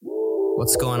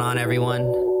What's going on, everyone?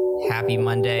 Happy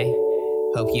Monday.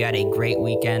 Hope you had a great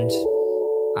weekend.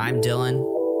 I'm Dylan.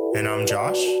 And I'm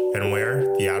Josh, and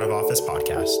we're the Out of Office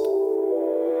Podcast.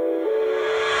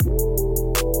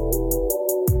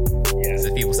 Yeah. So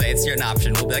if people say it's an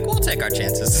option, we'll be like, we'll take our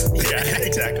chances. Yeah,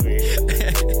 exactly.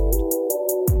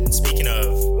 Speaking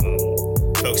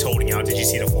of folks holding out, did you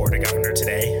see the Florida governor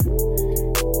today?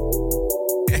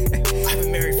 I've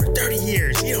been married for 30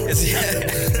 years. You don't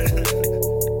know.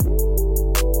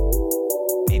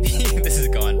 Maybe this is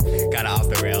going kind of off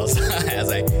the rails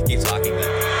as I keep talking.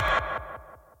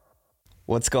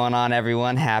 What's going on,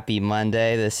 everyone? Happy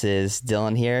Monday. This is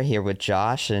Dylan here with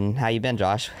Josh. And how you been,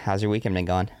 Josh? How's your weekend been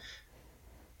going?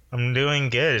 I'm doing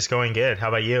good. It's going good. How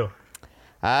about you?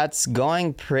 It's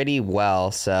going pretty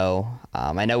well. So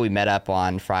I know we met up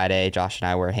on Friday. Josh and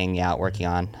I were hanging out working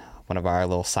on one of our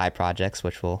little side projects,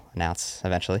 which we'll announce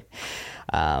eventually.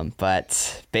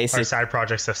 But basically, Our side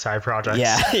project's a side project.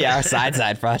 Yeah, our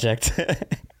side project.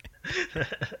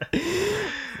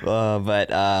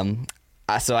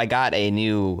 So I got a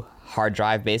new hard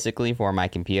drive basically for my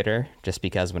computer, just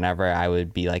because whenever I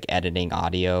would be like editing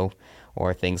audio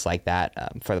or things like that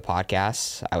for the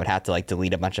podcast, I would have to like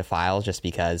delete a bunch of files, just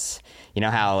because you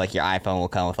know how like your iPhone will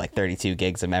come with like 32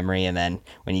 gigs of memory, and then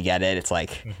when you get it, it's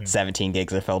like 17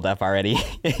 gigs are filled up already.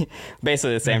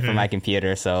 Basically the same for my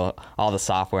computer. So all the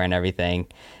software and everything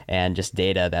and just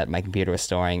data that my computer was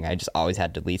storing, I just always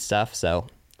had to delete stuff. So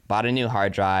bought a new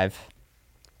hard drive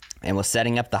and was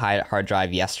setting up the hard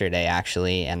drive yesterday,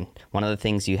 actually. And one of the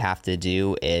things you have to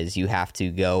do is you have to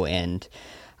go and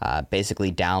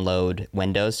basically download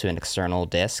Windows to an external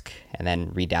disk and then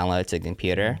re-download it to the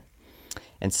computer.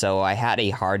 And so I had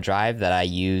a hard drive that I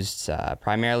used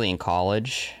primarily in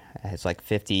college. It's like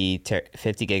 50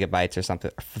 gigabytes or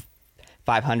something,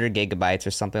 500 gigabytes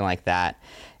or something like that.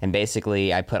 And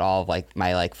basically I put all of like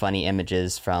my like funny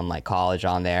images from like college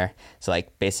on there. So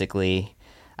like basically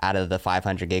out of the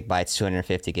 500 gigabytes,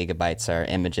 250 gigabytes are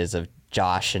images of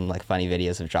Josh and like funny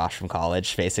videos of Josh from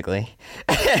college, basically.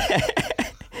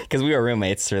 Because we were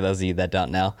roommates, for those of you that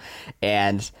don't know.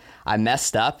 And I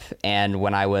messed up, and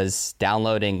when I was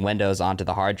downloading Windows onto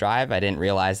the hard drive, I didn't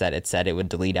realize that it said it would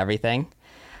delete everything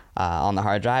on the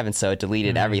hard drive, and so it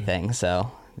deleted everything.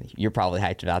 So you're probably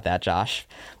hyped about that, Josh.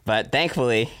 But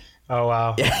thankfully... Oh,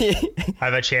 wow. I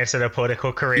have a chance at a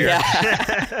political career.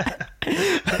 Yeah.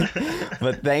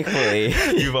 But thankfully...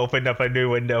 You've opened up a new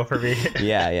window for me.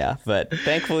 Yeah. But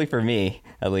thankfully for me,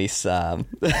 at least, and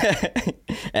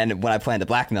when I plan to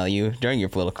blackmail you during your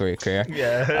political career,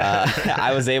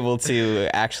 I was able to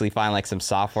actually find like some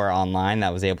software online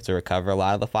that was able to recover a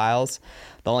lot of the files.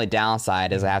 The only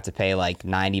downside is I have to pay like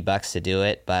 $90 to do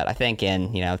it. But I think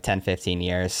in, 10, 15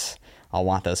 years... I'll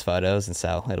want those photos, and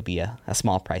so it'll be a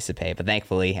small price to pay. But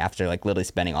thankfully, after like literally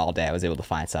spending all day, I was able to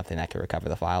find something that could recover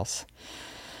the files.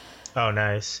 Oh,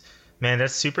 nice. Man,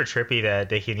 that's super trippy that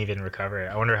they can even recover it.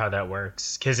 I wonder how that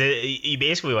works. Because you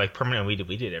basically like permanently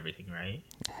deleted everything, right?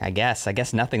 I guess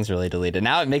nothing's really deleted.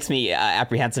 Now it makes me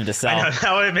apprehensive to sell. I know,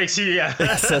 now it makes you,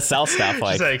 to sell stuff.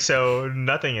 Like, so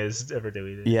nothing is ever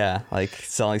deleted. Yeah, like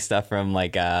selling stuff from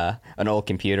like an old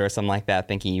computer or something like that,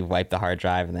 thinking you wiped the hard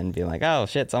drive and then being like, oh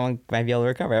shit, someone might be able to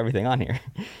recover everything on here.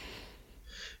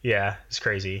 Yeah, it's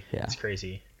crazy. Yeah. It's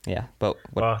crazy. Yeah, but...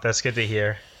 Well, that's good to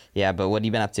hear. Yeah, but what have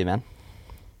you been up to, man?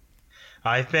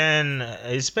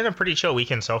 It's been a pretty chill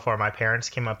weekend so far. My parents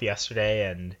came up yesterday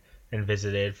and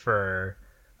visited for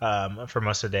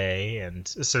most of the day, and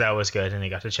so that was good. And they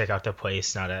got to check out the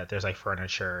place now that there's like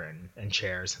furniture and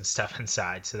chairs and stuff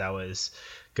inside, so that was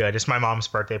good. It's my mom's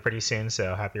birthday pretty soon,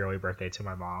 so happy early birthday to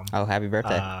my mom. Oh, happy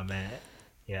birthday. And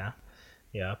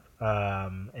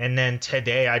then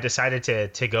today I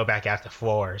decided to go back out the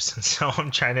floors, and so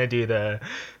I'm trying to do the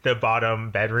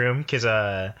bottom bedroom because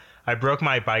I broke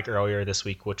my bike earlier this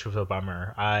week, which was a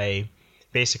bummer.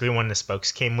 Basically, one of the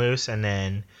spokes came loose, and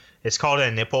then it's called a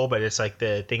nipple, but it's like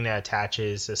the thing that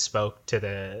attaches the spoke to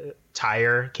the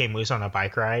tire came loose on a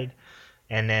bike ride.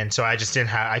 And then, so I just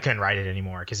I couldn't ride it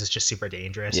anymore because it's just super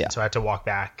dangerous. Yeah. And so I had to walk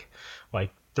back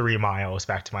like 3 miles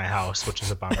back to my house, which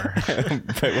is a bummer.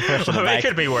 It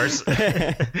could be worse.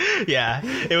 Yeah.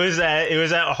 It was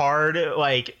that hard,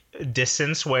 like,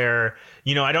 distance where,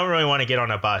 I don't really want to get on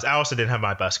a bus. I also didn't have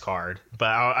my bus card, but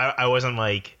I wasn't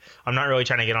like, I'm not really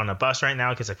trying to get on a bus right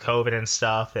now because of COVID and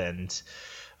stuff. And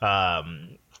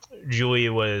Julie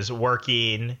was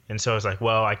working, and so I was like,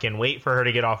 well, I can wait for her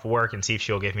to get off work and see if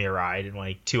she'll give me a ride in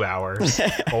like 2 hours,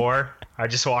 or I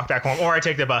just walk back home, or I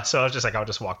take the bus. So I was just like, I'll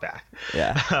just walk back.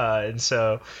 Yeah. And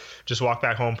so just walk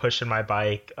back home, pushing my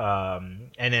bike. And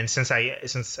then since I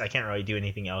can't really do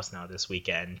anything else now this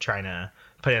weekend, trying to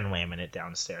put in laminate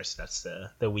downstairs. That's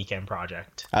the weekend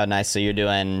project. Oh, nice. So you're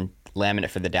doing laminate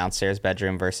for the downstairs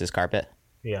bedroom versus carpet?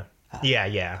 Yeah.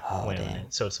 Yeah. Oh, laminate.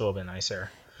 damn. So it's a little bit nicer.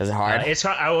 Is it hard?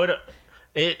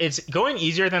 It's going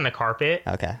easier than the carpet.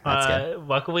 Okay, that's good.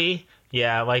 Luckily,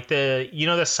 yeah, like the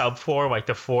subfloor, like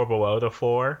the floor below the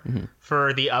floor. Mm-hmm.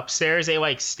 For the upstairs, they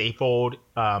like stapled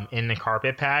in the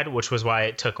carpet pad, which was why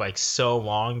it took like so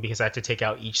long, because I had to take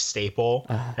out each staple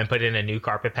and put in a new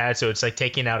carpet pad. So it's like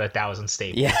taking out 1,000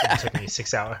 staples. Yeah. It took me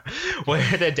 6 hours.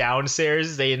 Where the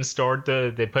downstairs, they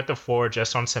put the floor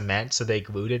just on cement, so they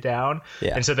glued it down.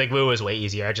 Yeah. And so the glue was way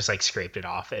easier. I just like scraped it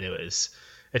off, and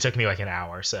it took me like an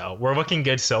hour. So we're looking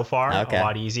good so far. Okay. A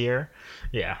lot easier.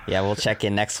 Yeah. Yeah, we'll check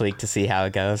in next week to see how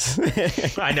it goes.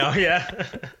 I know. Yeah.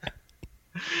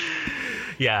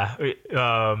 Yeah.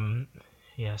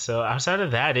 Yeah. So outside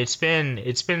of that, it's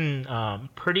been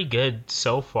pretty good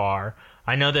so far.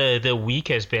 I know the week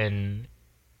has been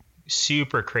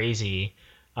super crazy.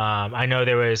 I know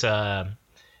there was a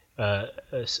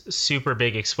super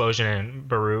big explosion in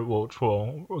Beirut, which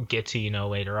we'll get to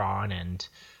later on, and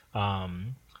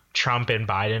Trump and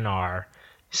Biden are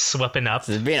slipping up.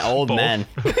 Just being old both. men.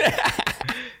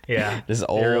 Yeah, Just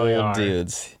they really old are.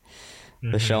 dudes.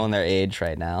 They're showing their age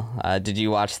right now. Did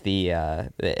you watch the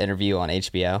interview on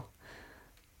HBO?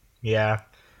 Yeah.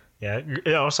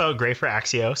 Also great for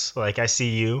Axios. Like, I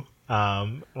see you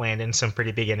landing some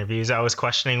pretty big interviews. I was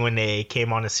questioning when they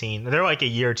came on the scene. They're like a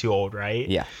year or two old, right?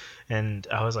 Yeah. And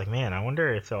I was like, man, I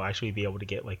wonder if they'll actually be able to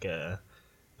get like a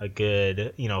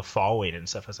good, following and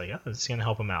stuff. I was like, oh, this is gonna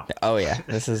help him out. Oh yeah,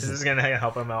 this This is is gonna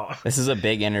help him out. this is a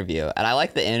big interview, and I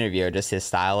like the interviewer, just his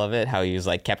style of it, how he was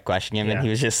like kept questioning him, and Yeah. he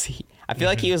was just. I feel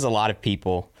like he was a lot of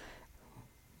people.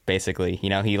 Basically,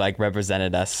 he like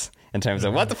represented us in terms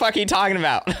of what the fuck are you talking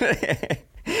about.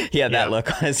 He had that Yeah.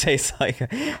 look on his face like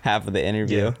half of the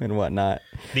interview Yeah. and whatnot.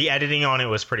 The editing on it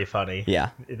was pretty funny. Yeah.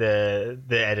 The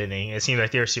editing, it seemed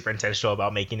like they were super intentional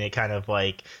about making it kind of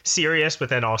like serious, but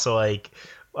then also like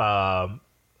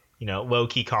low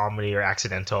key comedy or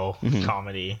accidental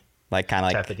comedy Like kind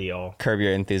of type like of deal. Curb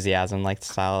Your Enthusiasm like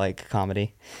style, like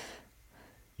comedy.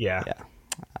 Yeah. Yeah.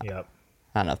 Yep.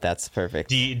 I don't know if that's perfect.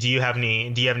 Do you have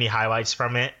any highlights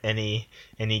from it? Any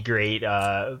great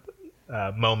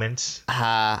moments?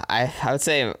 I would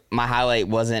say my highlight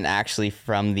wasn't actually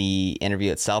from the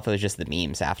interview itself. It was just the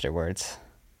memes afterwards.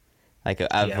 Like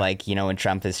when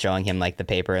Trump is showing him like the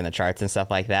paper and the charts and stuff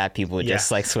like that, people would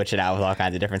just like switch it out with all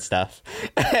kinds of different stuff.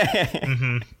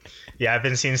 Yeah, I've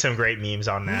been seeing some great memes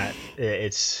on that.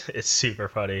 It's super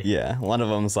funny. Yeah, one of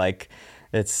them's like,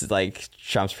 it's like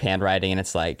Trump's handwriting, and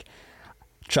it's like,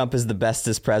 Trump is the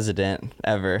bestest president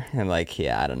ever, and like,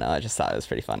 yeah, I don't know, I just thought it was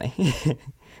pretty funny.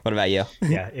 What about you?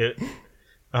 Yeah,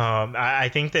 I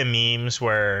think the memes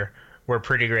were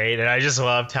pretty great, and I just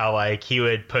loved how like he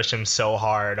would push him so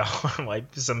hard on like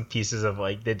some pieces of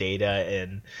like the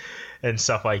data and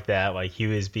stuff like that. Like, he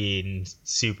was being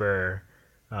super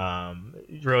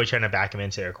really trying to back him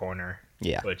into a corner.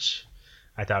 Yeah, which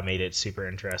I thought made it super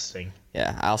interesting.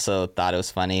 Yeah, I also thought it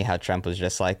was funny how Trump was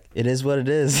just like, it is what it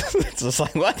is. It's just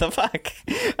like, what the fuck?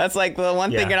 That's like the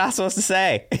one thing you're not supposed to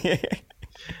say.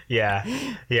 Yeah,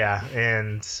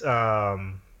 and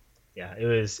yeah,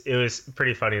 it was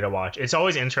pretty funny to watch. It's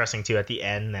always interesting too at the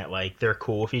end that like they're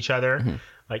cool with each other. Mm-hmm.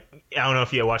 Like, I don't know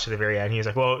if you watched at the very end. He was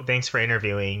like, "Well, thanks for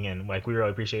interviewing," and like, we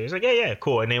really appreciate it. He's like, "Yeah,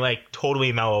 cool," and they like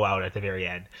totally mellow out at the very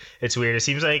end. It's weird. It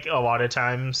seems like a lot of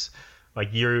times,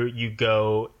 like you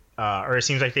go, or it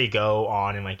seems like they go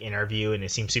on and like interview, and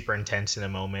it seems super intense in a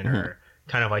moment, or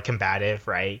kind of like combative,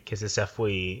 right? Because it's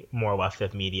definitely more left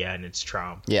of media, and it's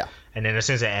Trump. Yeah. And then as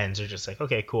soon as it ends, they're just like,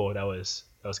 "Okay, cool, that was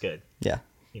good." Yeah.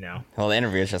 Well, the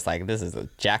interview is just like, this is a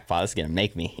jackpot. This is gonna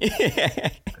make me.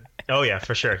 Oh yeah,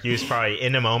 for sure. He was probably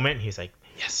in a moment. He's like,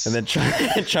 yes. And then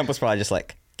Trump was probably just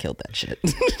like, killed that shit.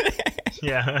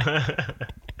 Yeah.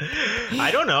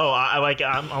 I don't know.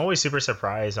 I'm always super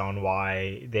surprised on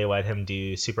why they let him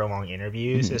do super long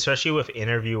interviews, especially with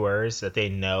interviewers that they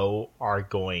know are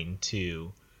going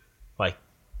to like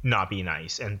not be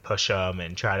nice and push him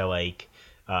and try to like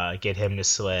get him to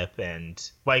slip, and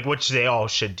like, which they all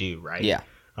should do, right? Yeah.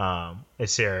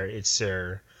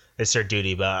 It's their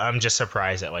duty, but I'm just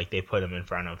surprised that like they put him in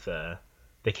front of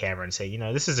the camera and say,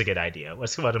 this is a good idea.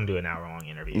 Let's let him do an hour-long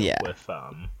interview with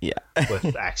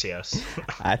with Axios.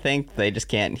 I think they just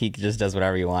can't. He just does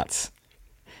whatever he wants.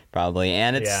 probably.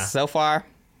 And it's Yeah. so far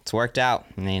it's worked out.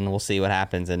 I mean, we'll see what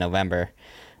happens in November,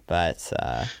 but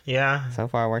Yeah. so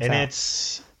far it works And out.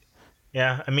 it's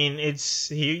yeah, I mean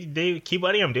they keep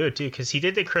letting him do it too, because he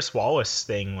did the Chris Wallace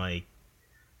thing like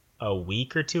a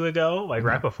week or two ago, like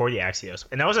right before the Axios.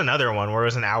 And that was another one where it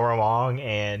was an hour long,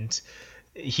 and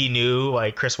he knew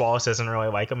like Chris Wallace doesn't really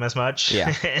like him as much.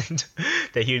 Yeah. And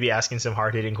that he would be asking some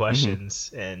hard hitting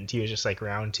questions. And he was just like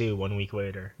round 2 1 week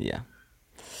later. Yeah.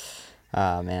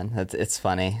 Oh man, it's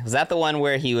funny. Was that the one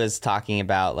where he was talking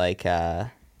about like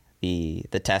the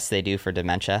tests they do for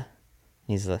dementia?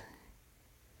 He's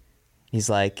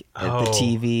like at the Oh.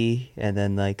 TV, and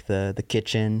then like the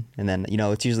kitchen, and then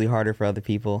it's usually harder for other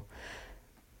people.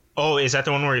 Oh, is that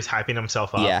the one where he's hyping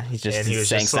himself up? Yeah, he's just And he was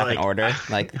saying just stuff in like- order.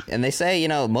 Like, and they say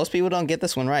most people don't get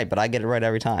this one right, but I get it right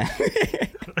every time.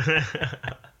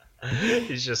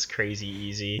 It's just crazy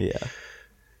easy. Yeah.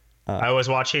 I was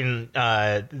watching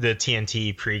the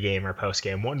TNT pregame or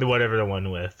postgame, whatever the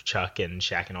one with Chuck and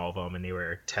Shaq and all of them, and they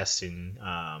were testing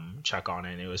Chuck on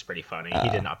it, and it was pretty funny. He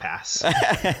did not pass.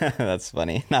 That's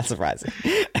funny. Not surprising.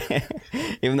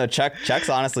 Even though Chuck's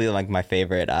honestly like my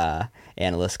favorite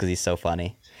analyst because he's so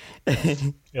funny.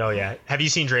 Oh, yeah. Have you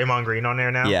seen Draymond Green on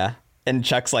there now? Yeah. And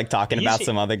Chuck's like talking You about see-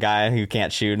 some other guy who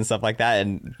can't shoot and stuff like that.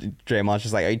 And Draymond's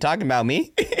just like, "Are you talking about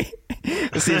me?"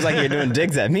 It seems like you're doing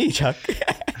digs at me, Chuck.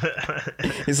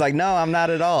 He's like, "No, I'm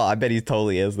not at all." I bet he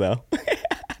totally is though.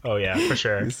 Oh, yeah, for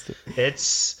sure.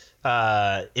 It's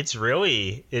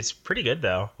pretty good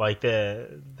though. Like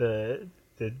the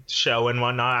show and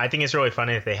whatnot. I think it's really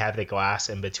funny if they have the glass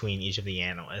in between each of the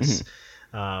analysts.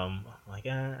 I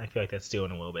feel like that's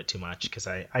doing a little bit too much, because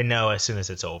I know as soon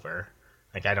as it's over,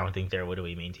 like I don't think they're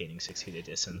literally maintaining 6 feet of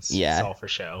distance. Yeah. It's all for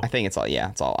show. I think it's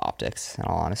all optics, in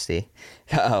all honesty.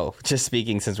 Oh, just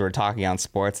speaking, since we're talking on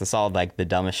sports, I saw like the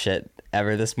dumbest shit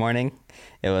ever this morning.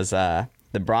 It was the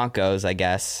Broncos, I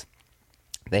guess.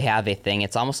 They have a thing.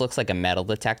 It almost looks like a metal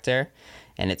detector,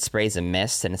 and it sprays a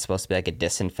mist, and it's supposed to be like a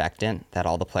disinfectant that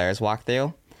all the players walk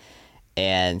through.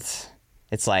 And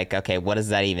it's like, okay, what does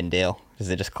that even do? Does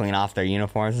it just clean off their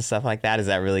uniforms and stuff like that? Is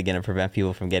that really going to prevent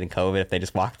people from getting COVID if they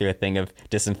just walk through a thing of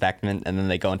disinfectant and then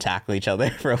they go and tackle each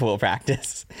other for a full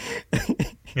practice?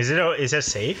 Is that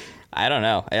safe? I don't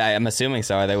know. I'm assuming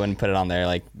so, or they wouldn't put it on their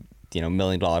like, $1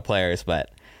 million players.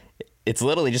 But it's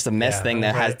literally just a mist Yeah, thing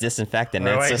that has right. disinfectant.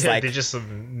 And it's just like, they're just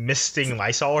misting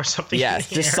Lysol or something. yeah, in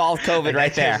just here. solve COVID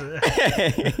right there.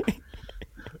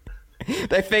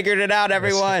 They figured it out,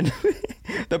 everyone.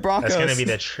 The Broncos. That's gonna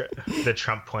be the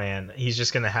Trump plan. He's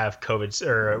just gonna have COVID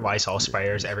or Lysol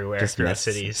sprayers everywhere Just throughout mists.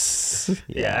 cities.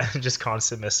 Yeah, just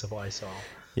constant mists of Lysol.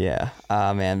 Yeah.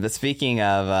 Man. But speaking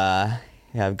of,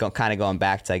 kind of going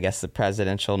back to, I guess, the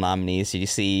presidential nominees, did you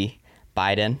see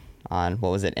Biden on, what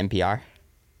was it, NPR?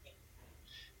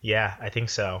 Yeah, I think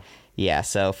so. Yeah.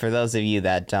 So for those of you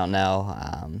that don't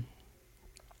know,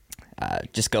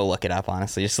 just go look it up,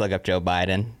 honestly. Just look up Joe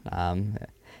Biden.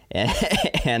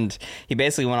 And he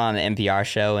basically went on an NPR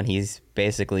show, and he's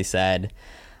basically said,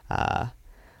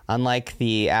 unlike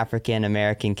the African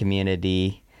American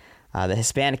community, the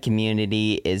Hispanic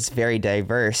community is very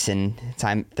diverse in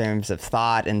terms of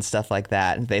thought and stuff like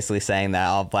that. Basically saying that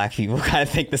all black people kind of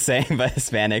think the same, but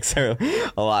Hispanics are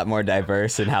a lot more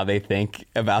diverse in how they think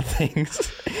about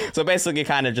things. So basically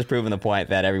kind of just proving the point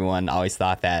that everyone always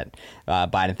thought that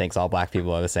Biden thinks all black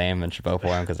people are the same and should vote for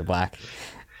him because they're black.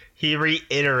 He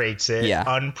reiterates it Yeah.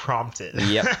 unprompted.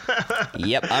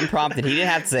 Yep, unprompted. He didn't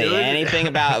have to say anything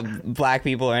about black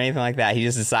people or anything like that. He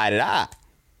just decided,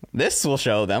 this will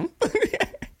show them.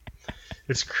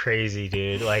 It's crazy,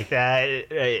 dude. Like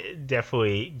that,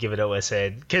 definitely give it a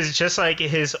listen. Because it's just like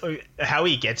how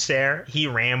he gets there. He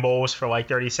rambles for like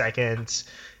 30 seconds.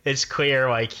 It's clear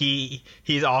like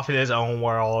he's off in his own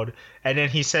world. And then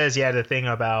he says, the thing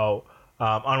about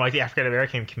unlike the African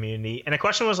American community. And the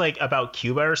question was like about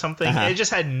Cuba or something. It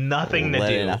just had nothing to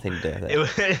do. Nothing to do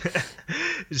with it.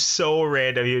 It was so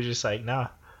random. He was just like, nah,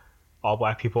 all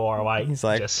black people are white. He's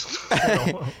like,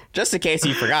 just in case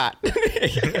you forgot.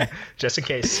 Just in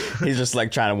case. He's just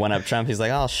like trying to one up Trump. He's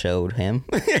like, I'll show him.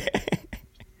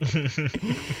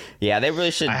 Yeah, they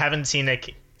really should. I haven't seen it.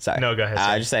 Sorry. No, go ahead.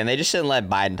 I was just saying, they just shouldn't let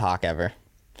Biden talk ever.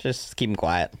 Just keep him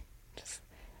quiet. Just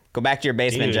go back to your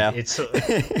basement, Dude, Joe. It's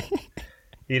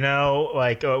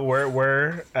like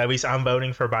we're at least I'm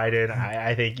voting for Biden.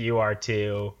 I think you are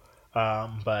too.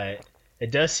 But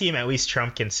it does seem at least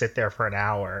Trump can sit there for an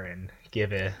hour and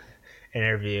give an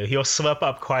interview. He'll slip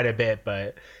up quite a bit, but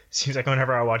it seems like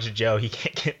whenever I watch Joe, he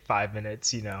can't get 5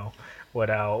 minutes,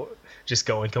 without just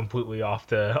going completely off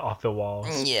the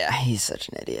walls. Yeah, he's such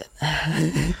an idiot.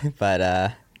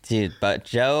 But Dude, but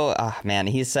Joe, man,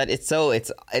 he said it's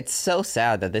so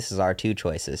sad that this is our two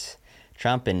choices,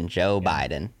 Trump and Joe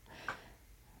Biden.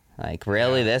 Like,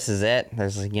 really, this is it?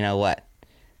 There's,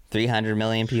 300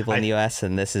 million people in the U.S.,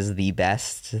 and this is the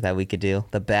best that we could do.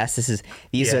 The best.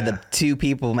 These are the two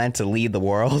people meant to lead the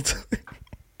world.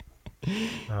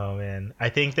 Oh man, I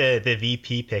think the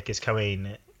VP pick is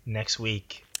coming next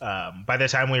week. By the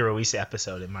time we release the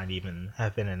episode, it might even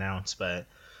have been announced, but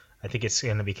I think it's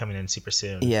going to be coming in super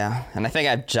soon. Yeah, and I think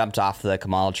I've jumped off the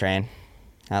Kamala train.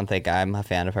 I don't think I'm a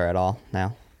fan of her at all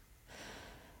now.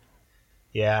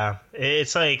 Yeah,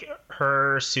 it's like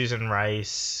her, Susan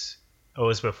Rice,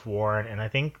 Elizabeth Warren, and I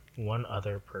think one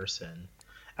other person.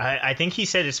 I think he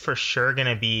said it's for sure going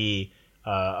to be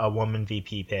a woman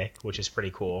VP pick, which is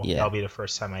pretty cool. Yeah. That'll be the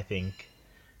first time, I think.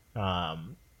 No,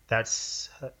 there's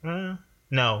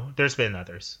been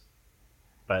others.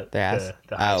 But the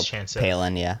highest chance of...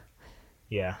 Palin, yeah.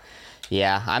 Yeah.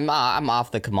 Yeah, I'm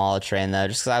off the Kamala train, though,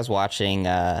 just because I was watching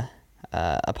a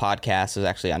podcast. It was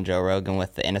actually on Joe Rogan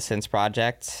with the Innocence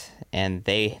Project, and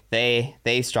they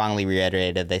strongly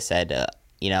reiterated, they said,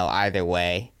 either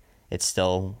way, it's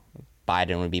still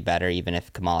Biden would be better, even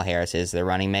if Kamala Harris is their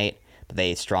running mate, but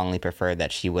they strongly preferred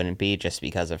that she wouldn't be just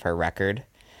because of her record.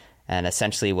 And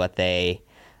essentially what they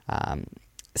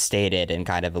stated and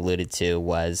kind of alluded to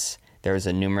was there was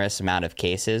a numerous amount of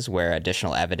cases where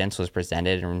additional evidence was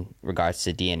presented in regards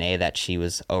to DNA that she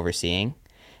was overseeing.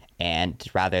 And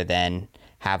rather than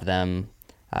have them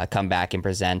come back and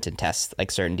present and test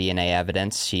like certain DNA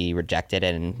evidence, she rejected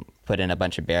it and put in a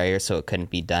bunch of barriers so it couldn't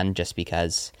be done just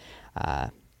because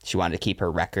she wanted to keep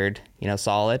her record,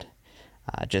 solid.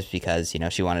 Just because,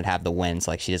 she wanted to have the wins.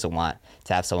 Like, she doesn't want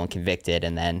to have someone convicted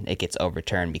and then it gets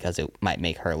overturned because it might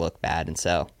make her look bad. And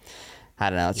so, I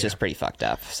don't know. It's just pretty fucked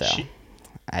up. So,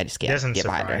 I just can't get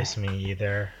behind her. Doesn't surprise me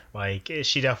either. Like,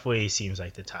 she definitely seems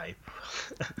like the type.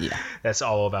 Yeah. That's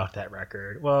all about that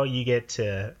record. Well, you get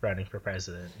to running for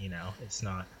president, it's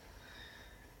not...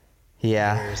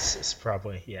 Yeah. It's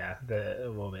probably, a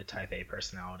little bit type A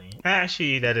personality.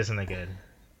 Actually, that isn't a good...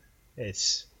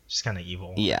 It's... just kind of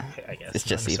evil. Yeah, I guess it's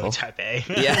just evil. Type A.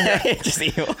 Yeah, it's just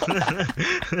evil.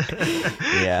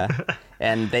 Yeah,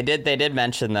 and they did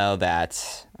mention though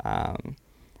that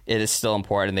it is still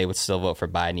important. They would still vote for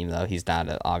Biden, even though he's not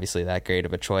obviously that great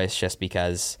of a choice, just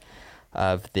because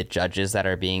of the judges that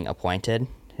are being appointed,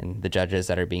 and the judges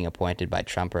that are being appointed by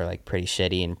Trump are like pretty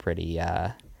shitty and pretty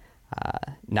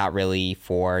not really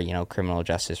for criminal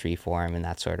justice reform and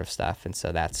that sort of stuff, and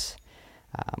so that's.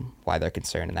 Why they're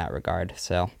concerned in that regard.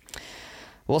 So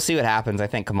we'll see what happens. I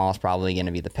think Kamal's probably going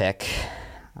to be the pick,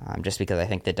 just because I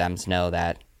think the Dems know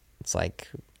that it's like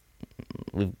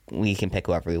we can pick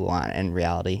whoever we want in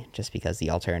reality, just because the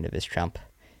alternative is Trump,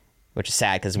 which is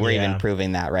sad because we're even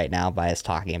proving that right now by us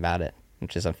talking about it,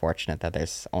 which is unfortunate that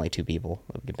there's only two people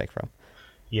that we can pick from.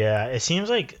 Yeah, it seems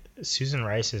like Susan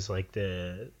Rice is like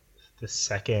the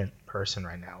second person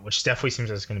right now, which definitely seems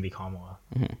like it's going to be Kamala.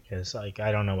 Because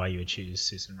I don't know why you would choose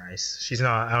Susan Rice.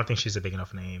 I don't think she's a big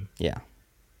enough name. Yeah.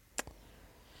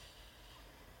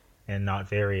 And not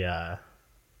very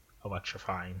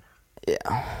electrifying.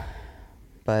 Yeah.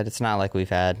 But it's not like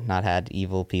we've not had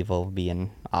evil people be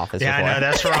in office before. I know,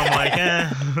 that's where I'm like,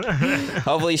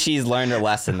 Hopefully she's learned her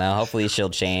lesson, though. Hopefully she'll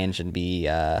change and be,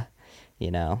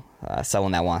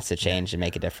 someone that wants to change and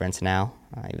make a difference now,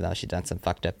 even though she's done some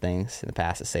fucked up things in the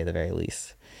past, to say the very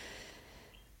least.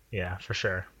 Yeah, for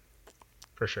sure.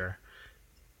 For sure.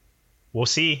 We'll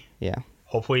see. Yeah.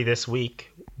 Hopefully this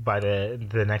week, by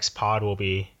the next pod, we'll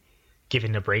be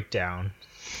giving a breakdown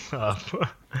of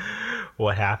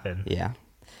what happened. Yeah.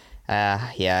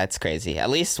 Yeah, it's crazy. At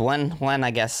least one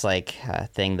I guess,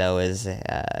 thing, though, is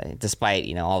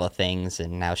despite, all the things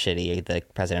and how shitty the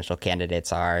presidential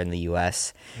candidates are in the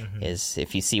U.S., is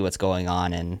if you see what's going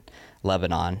on in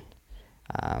Lebanon,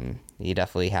 you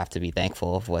definitely have to be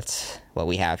thankful of what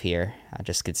we have here,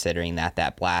 just considering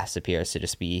that blast appears to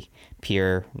just be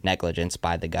pure negligence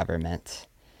by the government.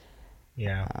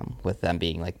 Yeah. With them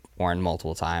being, warned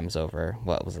multiple times over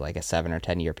what was, a 7 or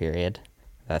 10 year period.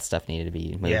 That stuff needed to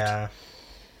be moved. Yeah.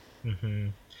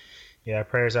 Yeah,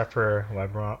 prayers up for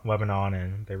Lebanon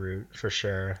and Beirut for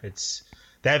sure.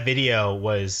 That video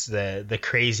was the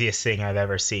craziest thing I've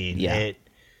ever seen. Yeah.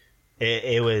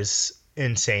 It was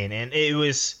insane. And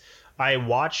I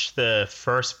watched the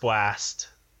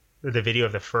video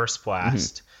of the first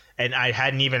blast, and I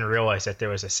hadn't even realized that there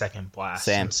was a second blast.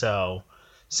 Same. And so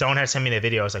someone had sent me the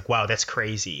video. I was like, wow, that's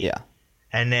crazy. Yeah.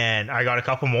 And then I got a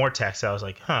couple more texts. I was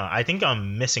like, I think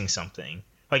I'm missing something.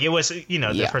 It was,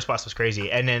 the first blast was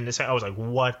crazy. And then I was like,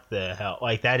 what the hell?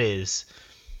 That is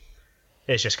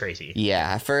It's just crazy.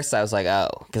 Yeah, at first I was like, oh,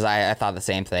 because I thought the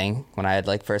same thing when I had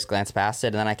like first glanced past it,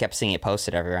 and then I kept seeing it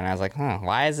posted everywhere, and I was like,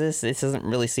 why is this? This doesn't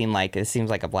really seem like, it seems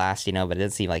like a blast, you know, but it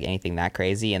doesn't seem like anything that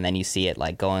crazy. And then you see it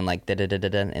like going like da da da da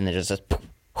da, and there's just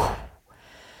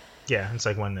Yeah, it's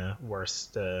like one of the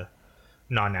worst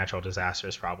non-natural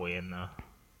disasters probably in the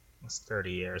last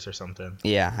 30 years or something.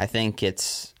 Yeah, I think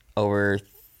it's over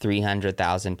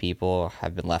 300,000 people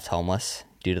have been left homeless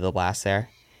due to the blast there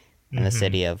in the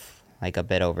city of like a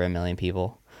bit over 1 million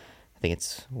people. I think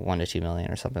it's 1 to 2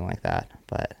 million or something like that.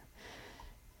 But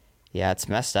yeah, it's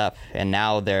messed up. And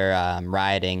now they're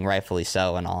rioting, rightfully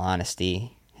so, in all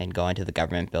honesty, and going to the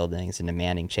government buildings and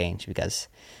demanding change because,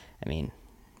 I mean,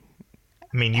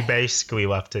 you basically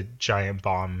left a giant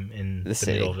bomb in the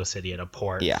city. middle of the city at a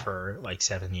port for like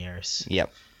 7 years.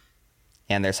 Yep.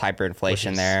 And there's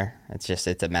hyperinflation there.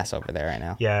 It's a mess over there right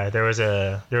now. Yeah, there was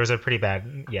a pretty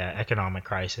bad economic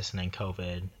crisis, and then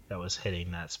COVID that was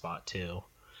hitting that spot too.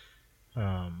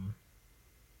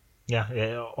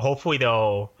 Hopefully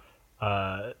they'll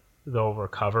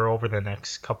recover over the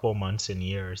next couple months and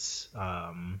years.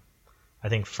 I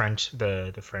think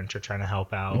the French are trying to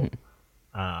help out.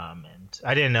 And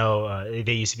I didn't know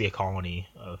they used to be a colony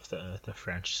of the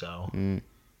French, so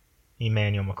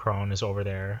Emmanuel Macron is over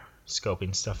there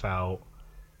scoping stuff out.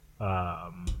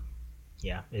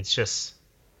 It's just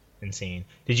insane.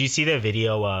 Did you see the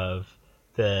video of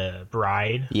the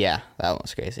bride? Yeah, that one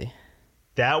was crazy.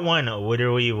 That one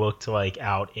literally looked like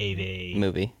out of a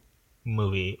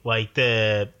movie. Like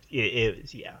that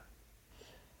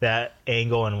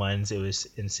angle and lens, it was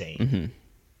insane.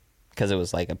 Because it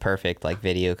was like a perfect like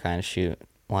video kind of shoot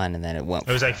one, and then it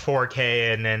was like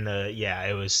 4K, and then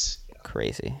it was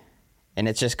crazy. And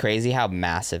it's just crazy how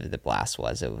massive the blast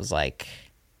was. It was like,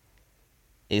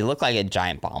 it looked like a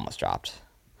giant bomb was dropped.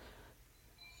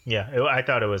 Yeah, I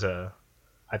thought it was a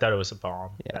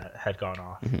bomb that had gone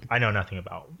off. I know nothing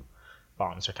about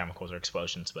bombs or chemicals or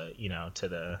explosions, but to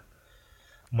the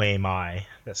way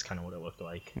that's kind of what it looked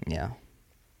like. Yeah.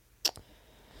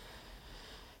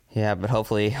 Yeah, but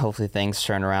hopefully things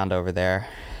turn around over there.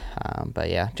 But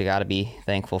yeah, you got to be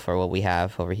thankful for what we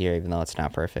have over here, even though it's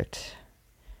not perfect.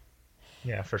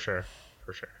 Yeah, for sure.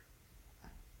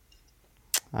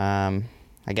 I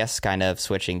guess kind of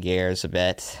switching gears a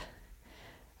bit.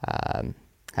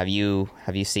 Have you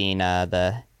seen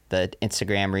the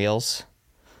Instagram Reels?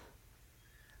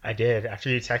 I did. After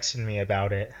you texted me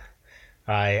about it,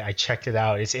 I checked it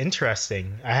out. It's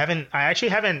interesting. I actually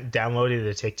haven't downloaded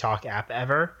the TikTok app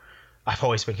ever. I've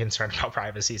always been concerned about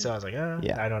privacy, so I was like,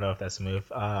 I don't know if that's a move.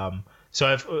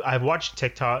 So I've watched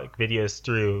TikTok videos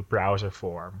through browser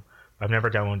form. I've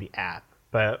never downloaded the app,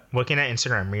 but looking at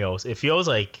Instagram Reels, it feels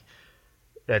like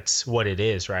that's what it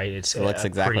is, right? It looks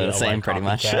exactly the same, pretty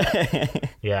much.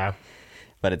 Yeah,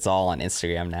 but it's all on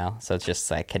Instagram now, so it's just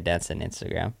like condensed in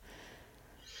Instagram.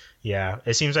 Yeah,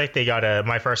 it seems like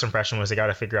my first impression was they got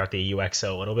to figure out the UX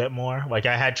a little bit more. Like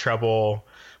I had trouble,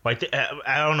 like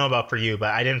I don't know about for you, but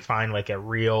I didn't find like a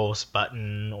Reels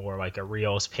button or like a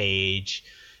Reels page.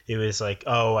 It was like,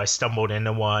 oh, I stumbled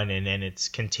into one and then it's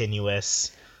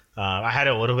continuous. I had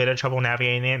a little bit of trouble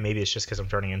navigating it. Maybe it's just because I'm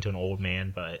turning into an old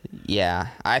man, but yeah,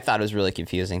 I thought it was really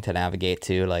confusing to navigate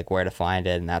to, like where to find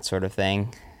it and that sort of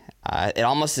thing. It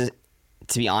almost is,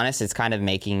 to be honest, it's kind of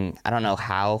making, I don't know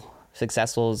how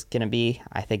successful is going to be.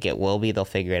 I think it will be. They'll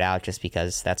figure it out just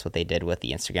because that's what they did with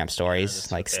the Instagram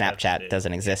stories. Like Snapchat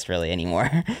doesn't exist really anymore.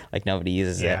 Like nobody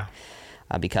uses it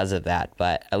because of that.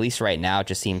 But at least right now, it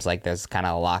just seems like there's kind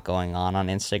of a lot going on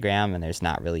Instagram and there's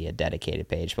not really a dedicated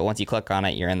page. But once you click on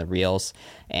it, you're in the Reels.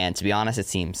 And to be honest, it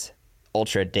seems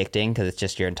ultra addicting because it's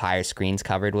just your entire screen's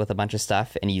covered with a bunch of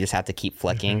stuff and you just have to keep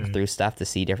flicking through stuff to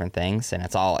see different things. And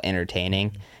it's all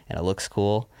entertaining and it looks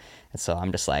cool. And so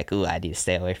I'm just like, ooh, I need to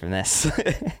stay away from this.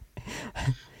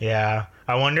 Yeah.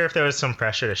 I wonder if there was some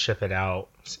pressure to ship it out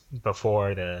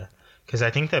before because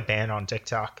I think the ban on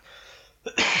TikTok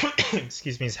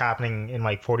excuse me, is happening in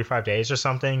like 45 days or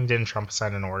something. Didn't Trump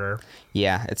sign an order?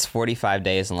 Yeah, it's 45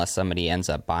 days unless somebody ends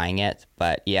up buying it.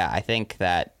 But yeah, I think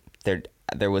that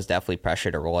there was definitely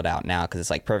pressure to roll it out now because it's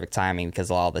like perfect timing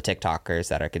because all the TikTokers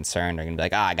that are concerned are going to be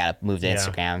like, I got to move to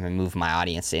Instagram and move my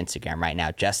audience to Instagram right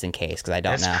now just in case because I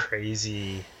don't know. That's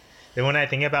crazy. And when I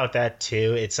think about that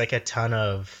too, it's like a ton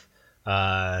of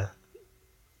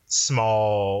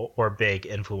small or big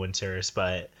influencers,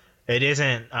 but it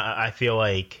isn't. I feel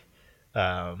like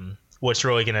what's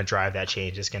really going to drive that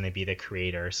change is going to be the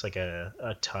creators, like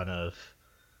a ton of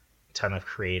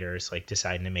creators like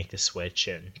deciding to make the switch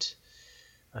and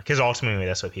because ultimately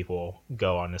that's what people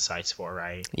go on the sites for,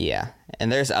 right? Yeah.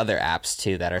 And there's other apps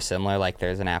too that are similar. Like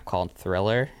there's an app called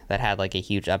Thriller that had like a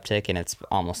huge uptick, and it's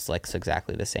almost like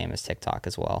exactly the same as TikTok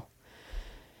as well.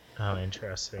 Oh,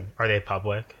 interesting. Are they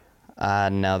public?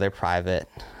 No, they're private,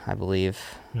 I believe.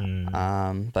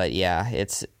 But yeah,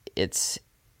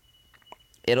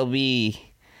 it'll be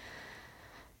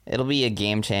a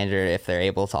game changer if they're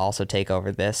able to also take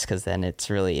over this, because then it's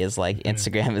really is like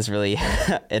Instagram is really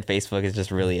and Facebook is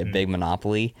just really a big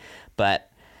monopoly. But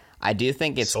I do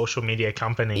think it's social media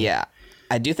company. Yeah,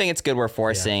 I do think it's good we're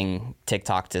forcing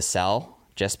TikTok to sell,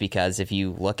 just because if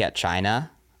you look at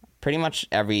China, pretty much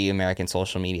every American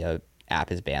social media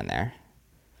app is banned there.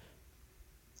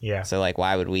 Yeah. So like,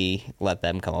 why would we let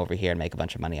them come over here and make a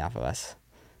bunch of money off of us?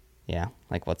 Yeah,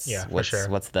 like what's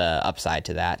the upside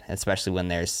to that, especially when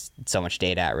there's so much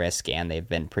data at risk and they've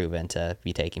been proven to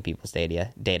be taking people's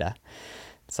data.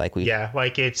 It's like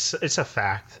like it's a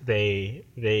fact. They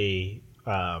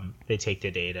take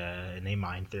the data and they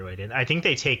mine through it, and I think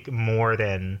they take more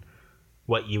than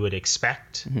what you would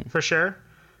expect for sure.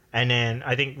 And then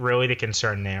I think really the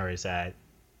concern there is that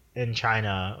in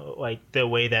China, like the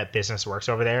way that business works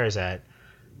over there is that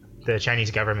the Chinese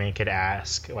government could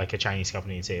ask like a Chinese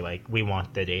company and say like, we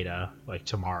want the data like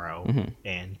tomorrow,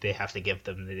 and they have to give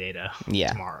them the data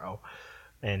tomorrow.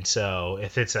 And so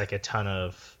if it's like a ton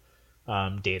of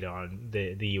data on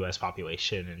the US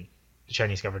population and the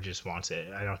Chinese government just wants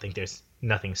it, I don't think there's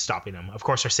nothing stopping them. Of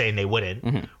course they're saying they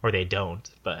wouldn't or they don't,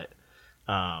 but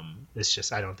it's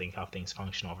just, I don't think how things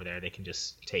function over there. They can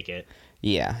just take it.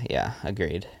 Yeah,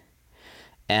 agreed.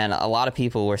 And a lot of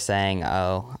people were saying,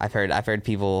 "Oh, I've heard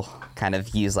people kind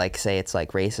of use like say it's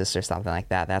like racist or something like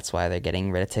that. That's why they're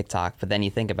getting rid of TikTok." But then you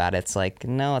think about it, it's like,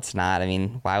 no, it's not. I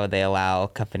mean, why would they allow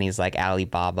companies like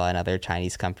Alibaba and other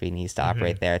Chinese companies to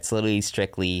operate there? It's literally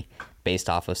strictly based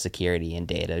off of security and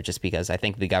data, just because I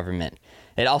think the government.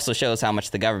 It also shows how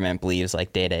much the government believes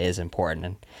like data is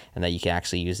important and that you can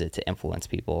actually use it to influence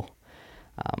people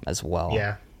as well.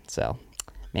 Yeah. So.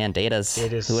 Man, it is,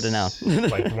 who would have known?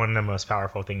 Like one of the most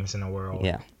powerful things in the world.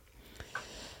 Yeah.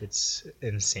 It's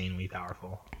insanely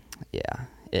powerful. Yeah,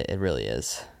 it really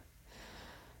is.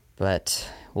 But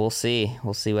we'll see.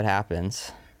 We'll see what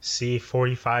happens.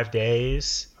 45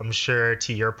 days. I'm sure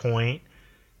to your point,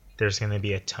 there's going to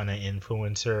be a ton of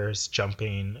influencers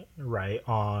jumping right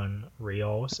on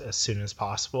Reels as soon as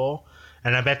possible.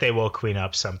 And I bet they will clean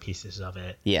up some pieces of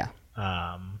it. Yeah.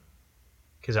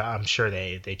 Because I'm sure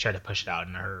they try to push it out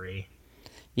in a hurry.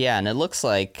 Yeah, and it looks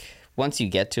like once you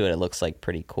get to it, it looks like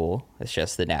pretty cool. It's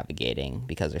just the navigating,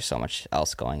 because there's so much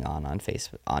else going on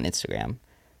Facebook, on Instagram.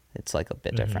 It's like a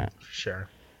bit different. Sure.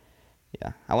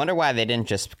 Yeah, I wonder why they didn't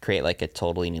just create like a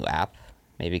totally new app.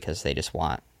 Maybe because they just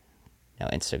want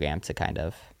Instagram to kind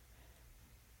of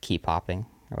keep popping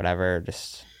or whatever.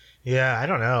 Just. Yeah, I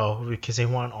don't know, because they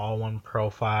want all one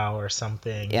profile or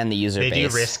something. And the user base. They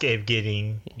do risk it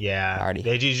getting,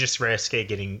 they do just risk it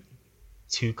getting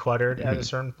too cluttered at a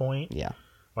certain point. Yeah.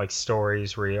 Like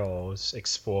stories, reels,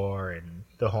 explore, and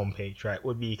the homepage, right,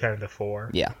 would be kind of the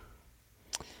four. Yeah.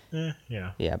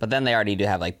 Yeah, but then they already do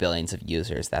have like billions of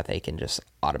users that they can just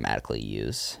automatically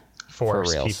use.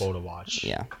 Force people to watch.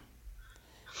 Yeah.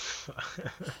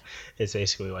 It's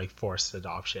basically like forced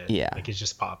adoption. Yeah. Like it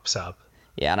just pops up.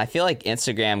 Yeah, and I feel like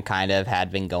Instagram kind of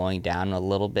had been going down a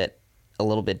little bit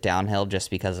downhill just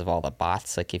because of all the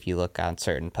bots. Like if you look on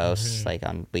certain posts, like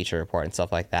on Bleacher Report and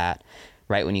stuff like that,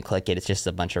 right when you click it, it's just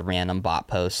a bunch of random bot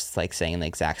posts like saying the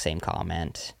exact same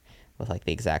comment with like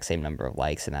the exact same number of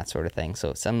likes and that sort of thing.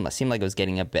 So it seemed like it was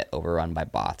getting a bit overrun by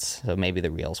bots. So maybe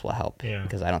the Reels will help,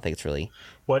 because I don't think it's really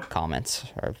comments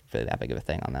are really that big of a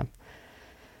thing on them.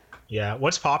 Yeah,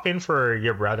 what's popping for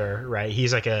your brother, right?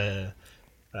 He's like a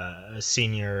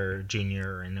senior,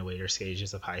 junior in the later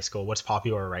stages of high school. What's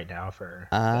popular right now for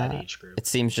that age group? It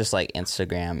seems just like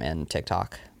Instagram and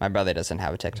TikTok. My brother doesn't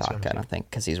have a TikTok, I don't think,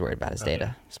 because he's worried about his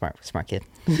data. Yeah. Smart kid.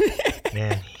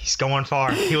 Man, he's going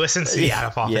far. He listens to the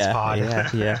Out of Office pod.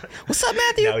 Yeah. What's up,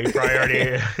 Matthew? No, he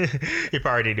probably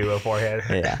already knew beforehand.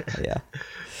 Yeah.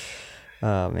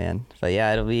 Oh man, but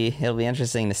yeah, it'll be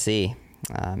interesting to see.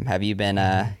 Have you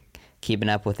been keeping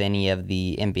up with any of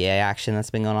the NBA action that's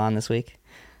been going on this week?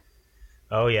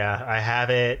 Oh yeah, I have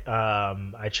it.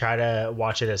 I try to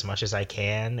watch it as much as I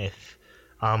can. If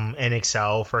I'm in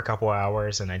Excel for a couple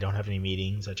hours and I don't have any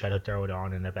meetings, I try to throw it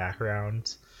on in the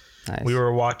background. Nice. We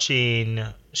were watching,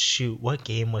 what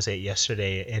game was it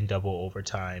yesterday in double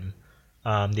overtime?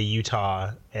 The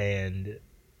Utah and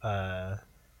I'm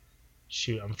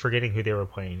forgetting who they were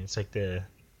playing. It's like the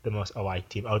most alike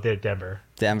team. Oh, they're Denver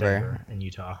and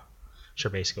Utah. which are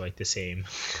basically like the same.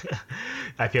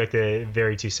 I feel like they're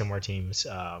very two similar teams.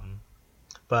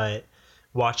 But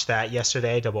watched that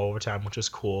yesterday, double overtime, which was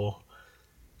cool.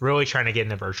 Really trying to get in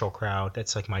the virtual crowd.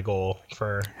 That's like my goal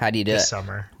for How do you do this it?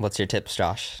 summer. What's your tips,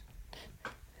 Josh?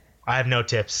 I have no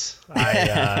tips.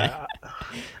 I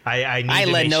need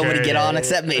to let make nobody sure get that- on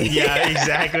except me. Yeah,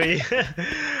 exactly.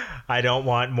 I don't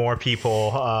want more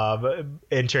people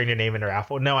entering their name in a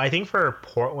raffle. No, I think for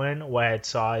Portland, what I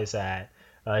saw is that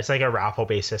it's like a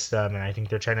raffle-based system, and I think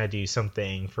they're trying to do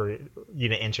something for you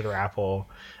to enter the raffle.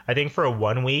 I think for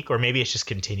 1 week, or maybe it's just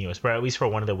continuous, but at least for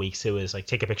one of the weeks, it was like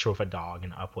take a picture with a dog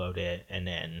and upload it, and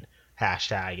then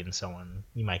hashtag and so on.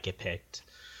 You might get picked.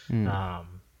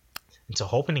 And so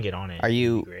hoping to get on it. Are would be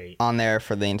you great. on there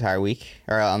for the entire week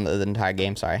or on the entire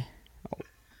game? Sorry.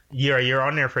 You're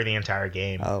on there for the entire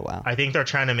game. Oh wow. I think they're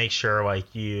trying to make sure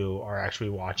like you are actually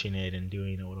watching it and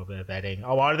doing a little bit of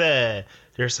vetting.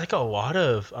 There's like a lot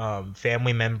of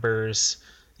family members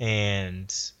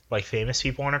and like famous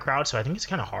people in a crowd, so I think it's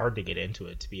kind of hard to get into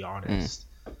it, to be honest,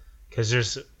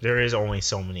 because there is only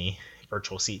so many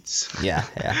virtual seats. Yeah.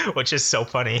 Which is so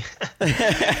funny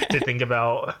to think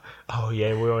about. Oh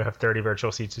yeah, we only have 30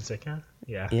 virtual seats. It's like,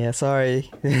 yeah. Yeah. Sorry,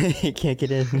 you can't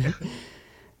get in.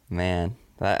 Man,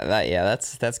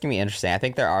 that's gonna be interesting. I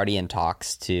think they're already in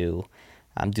talks to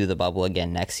do the bubble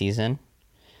again next season,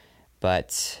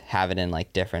 but have it in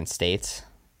like different states,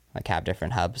 like have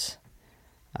different hubs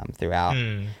throughout.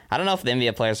 I don't know if the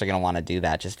NBA players are gonna want to do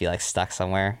that. Just be like stuck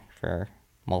somewhere for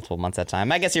multiple months at a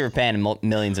time. I guess you were paying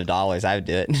millions of dollars. I would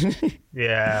do it.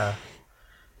 Yeah.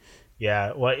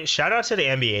 Well, shout out to the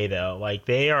NBA though. Like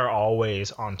they are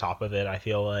always on top of it. I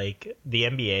feel like the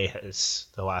NBA has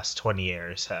the last 20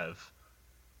 years have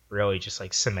really just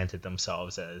like cemented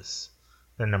themselves as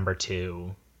the number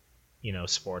 2,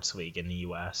 sports league in the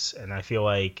US. And I feel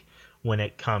like when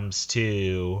it comes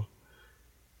to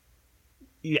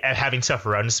having stuff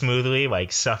run smoothly,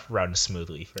 like stuff runs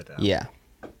smoothly for them. Yeah,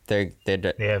 they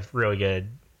have really good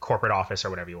corporate office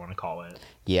or whatever you want to call it.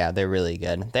 Yeah, they're really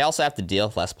good. They also have to deal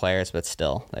with less players, but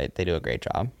still, they do a great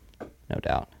job, no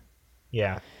doubt.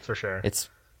 Yeah, for sure.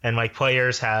 And like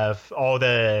players have all of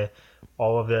the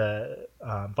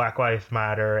Black Lives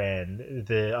Matter and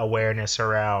the awareness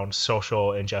around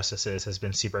social injustices has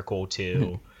been super cool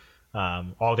too.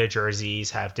 All their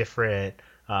jerseys have different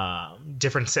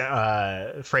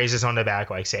phrases on the back,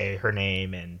 like say her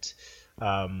name and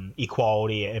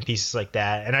equality and pieces like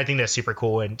that, and I think that's super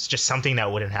cool, and it's just something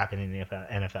that wouldn't happen in the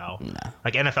NFL. No.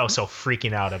 Like NFL is so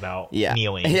freaking out about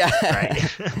kneeling,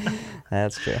 right?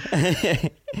 That's true.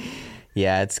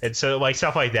 Yeah, and so like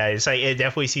stuff like that, it's like it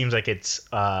definitely seems like it's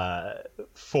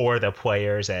for the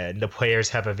players, and the players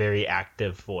have a very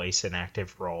active voice and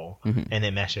active role, and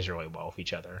it meshes really well with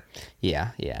each other.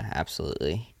 Yeah,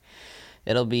 absolutely.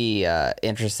 It'll be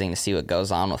interesting to see what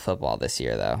goes on with football this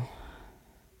year, though.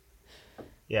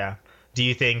 Yeah. Do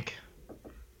you think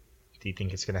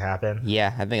it's going to happen?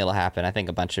 Yeah, I think it'll happen. I think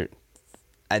a bunch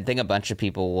of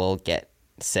people will get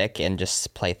sick and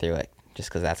just play through it, just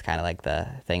because that's kind of like the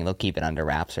thing. They'll keep it under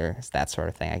wraps or that sort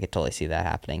of thing. I could totally see that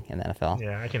happening in the NFL.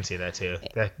 Yeah, I can see that too.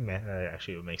 That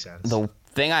actually would make sense. The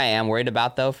thing I am worried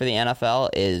about, though, for the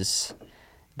NFL is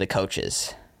the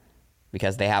coaches,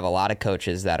 because they have a lot of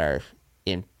coaches that are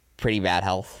in pretty bad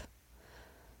health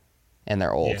and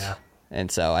they're old. Yeah.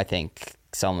 And so I think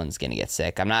someone's going to get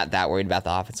sick. I'm not that worried about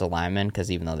the offensive linemen, because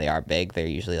even though they are big, they're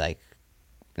usually like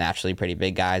naturally pretty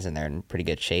big guys and they're in pretty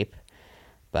good shape.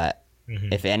 But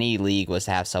if any league was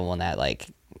to have someone that like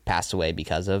passed away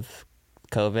because of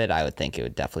COVID, I would think it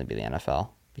would definitely be the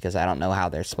NFL, because I don't know how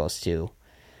they're supposed to.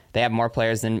 They have more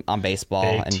players than on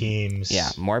baseball. Big teams. Yeah,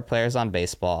 more players on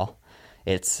baseball.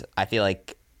 I feel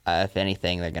like if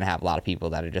anything, they're gonna have a lot of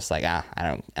people that are just like, I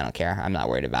don't care. I'm not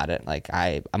worried about it. Like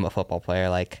I'm a football player.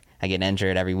 Like I get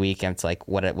injured every week, and it's like,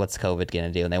 what's COVID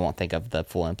gonna do? And they won't think of the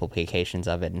full implications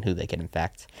of it and who they can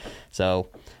infect. So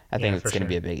I think it's gonna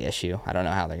be a big issue. I don't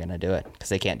know how they're gonna do it, because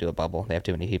they can't do a bubble. They have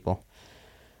too many people.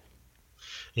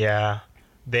 Yeah.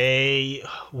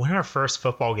 When our first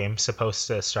football game's supposed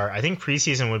to start? I think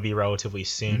preseason would be relatively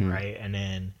soon, right? And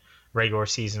then regular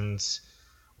season's,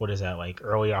 what is that, like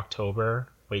early October,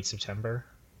 late September?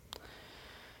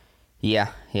 Yeah,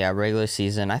 regular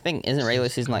season. I think, isn't regular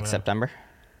season like September?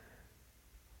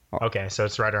 Okay, so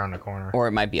it's right around the corner. Or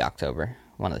it might be October,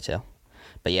 one of the two.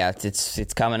 But yeah,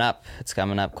 it's coming up. It's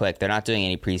coming up quick. They're not doing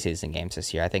any preseason games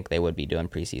this year. I think they would be doing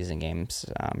preseason games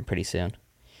pretty soon.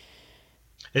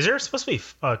 Is there supposed to be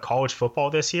college football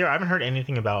this year? I haven't heard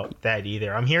anything about that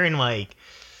either. I'm hearing like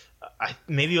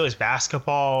maybe it was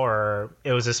basketball, or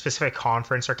it was a specific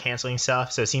conference or canceling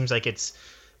stuff. So it seems like it's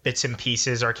bits and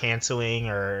pieces are canceling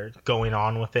or going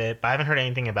on with it, but I haven't heard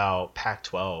anything about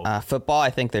Pac-12. Football, I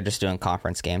think they're just doing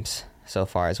conference games so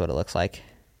far is what it looks like.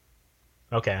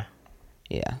 Okay.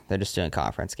 Yeah, they're just doing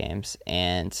conference games.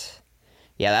 And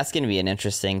yeah, that's going to be an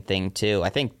interesting thing too. I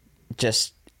think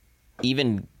just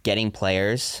even getting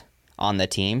players on the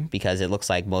team, because it looks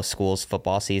like most schools'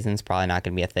 football season's probably not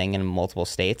going to be a thing in multiple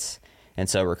states. And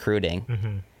so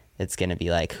recruiting, it's going to be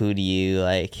like,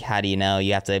 how do you know?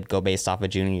 You have to go based off of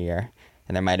junior year.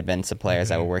 And there might have been some players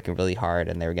that were working really hard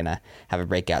and they were going to have a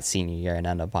breakout senior year and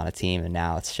end up on a team. And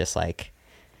now it's just like,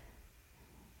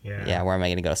 yeah, where am I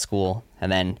going to go to school?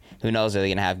 And then who knows, are they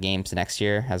going to have games next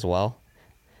year as well?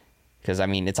 Because, I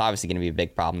mean, it's obviously going to be a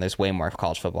big problem. There's way more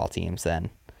college football teams than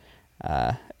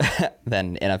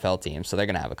NFL teams. So they're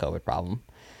going to have a COVID problem.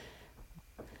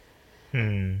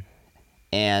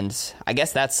 And I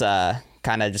guess that's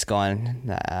kind of just going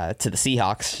to the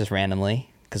Seahawks just randomly,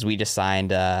 because we just signed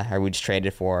we just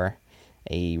traded for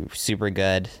a super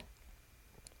good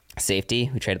safety.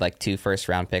 We traded like 2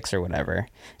 first-round picks or whatever.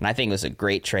 And I think it was a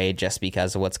great trade just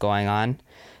because of what's going on.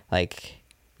 Like,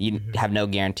 you have no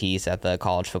guarantees that the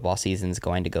college football season is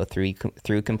going to go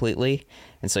through completely.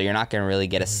 And so you're not going to really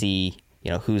get to see,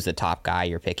 who's the top guy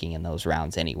you're picking in those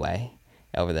rounds anyway.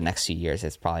 Over the next few years,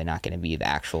 it's probably not going to be the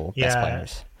actual best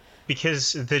players.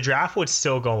 Because the draft would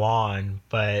still go on,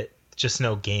 but just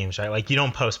no games, right? Like, you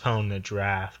don't postpone the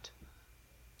draft.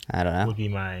 I don't know. Would be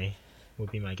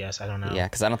my guess. I don't know. Yeah,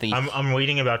 because I don't think I'm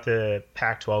reading about the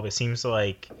Pac-12. It seems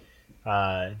like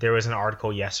there was an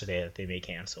article yesterday that they may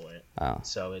cancel it. Oh.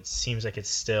 So it seems like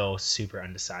it's still super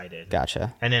undecided.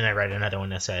 Gotcha. And then I read another one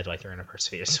that said like they're going to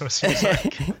persevere. So it seems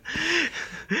like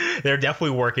they're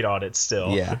definitely working on it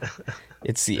still. Yeah.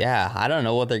 I don't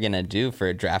know what they're going to do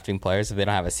for drafting players if they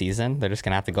don't have a season. They're just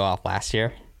going to have to go off last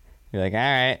year. You're like, all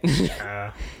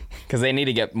right. Because they need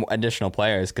to get additional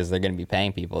players because they're going to be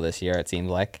paying people this year, it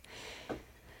seems like.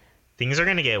 Things are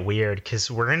going to get weird because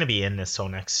we're going to be in this till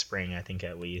next spring, I think,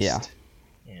 at least. Yeah.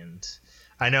 And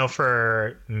I know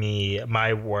for me,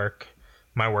 my work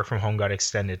from home got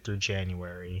extended through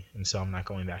January. And so I'm not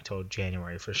going back till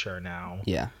January for sure now.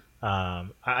 Yeah.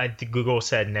 Google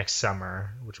said next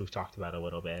summer, which we've talked about a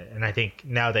little bit. And I think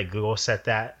now that Google set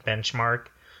that benchmark,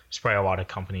 there's probably a lot of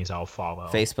companies I'll follow.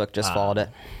 Facebook just followed it.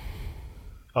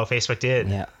 Oh, Facebook did?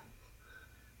 Yeah.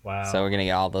 Wow. So we're going to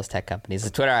get all those tech companies.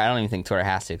 Twitter, I don't even think Twitter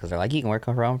has to, because they're like, you can work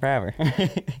from home forever.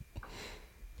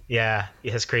 Yeah,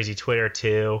 it's crazy. Twitter,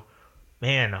 too.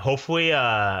 Man, hopefully,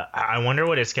 I wonder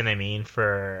what it's going to mean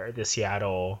for the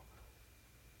Seattle,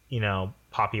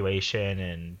 population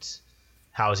and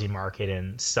housing market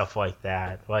and stuff like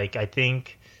that. Like, I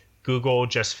think Google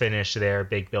just finished their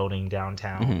big building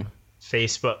downtown.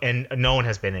 Facebook, and no one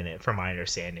has been in it, from my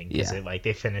understanding, because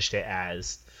they finished it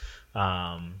as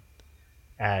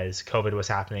COVID was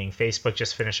happening. Facebook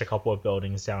just finished a couple of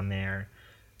buildings down there.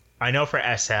 I know for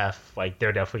SF,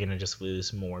 they're definitely going to just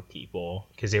lose more people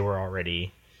because they were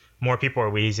already more people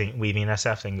are leaving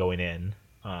SF than going in.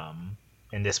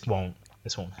 And this won't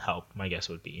help, my guess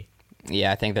would be.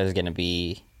 Yeah, I think there's going to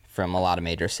be, from a lot of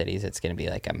major cities, it's going to be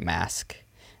like a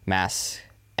mass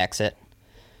exit.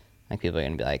 Like, people are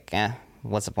going to be like,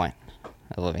 what's the point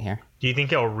of living here? Do you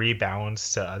think it'll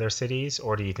rebalance to other cities,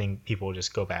 or do you think people will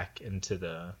just go back into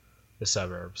the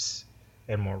suburbs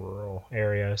and more rural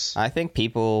areas? I think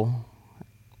people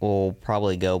will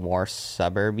probably go more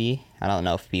suburby. I don't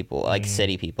know if people,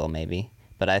 city people maybe,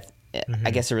 but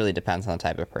I guess it really depends on the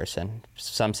type of person.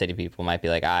 Some city people might be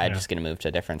like, I'm just going to move to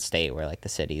a different state where the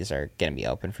cities are going to be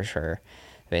open for sure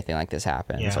if anything like this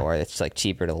happens, or it's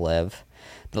cheaper to live.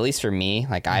 But at least for me,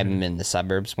 I'm in the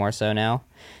suburbs more so now,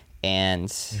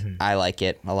 and I like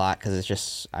it a lot because it's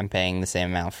just I'm paying the same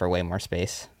amount for way more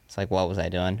space. It's like, what was I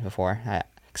doing before?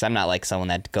 Because I'm not someone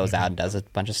that goes out and does a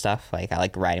bunch of stuff. I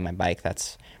like riding my bike.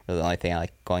 That's really the only thing I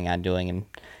like going out and doing. And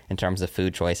in terms of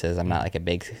food choices, I'm not a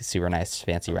big, super nice,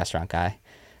 fancy restaurant guy.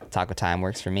 Taco Time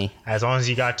works for me. As long as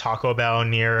you got Taco Bell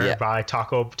nearby,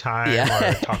 Taco Time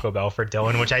or Taco Bell for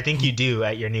Dylan, which I think you do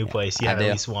at your new place. You have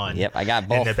at least one. Yep, I got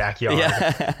both. In the backyard.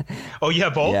 Yeah. Oh, you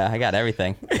have both? Yeah, I got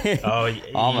everything. Oh,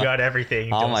 you got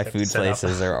everything. All my food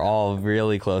places are all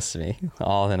really close to me,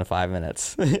 all within 5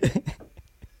 minutes.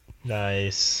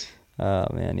 Nice. Oh,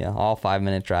 man, yeah. All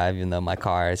 5-minute drive, even though my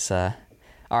car is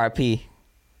RIP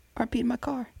in my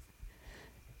car.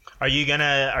 Are you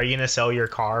gonna sell your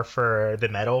car for the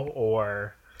metal,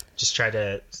 or just try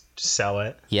to sell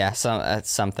it? Yeah,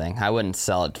 something. I wouldn't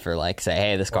sell it for say,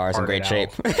 hey, this car is in great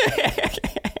shape.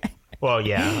 Well,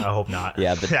 yeah, I hope not.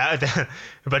 Yeah,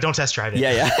 but don't test drive it.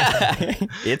 Yeah.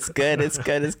 It's good. It's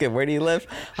good. Where do you live?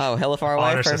 Oh, hella far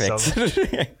away. Honor Perfect.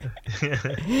 system.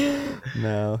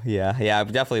 No, yeah. I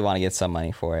definitely want to get some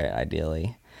money for it,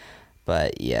 ideally.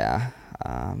 But yeah,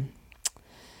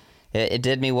 it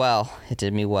did me well.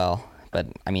 But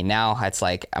I mean, now it's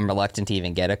like I'm reluctant to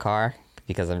even get a car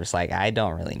because I'm just like, I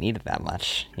don't really need it that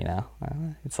much, you know?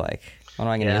 It's like, what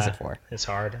am I going to use it for? It's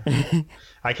hard.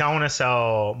 I kind of want to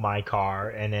sell my car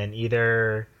and then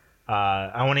either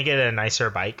I want to get a nicer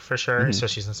bike for sure,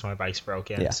 especially since my bike's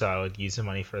broken. Yeah. So I would use the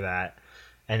money for that.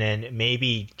 And then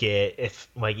maybe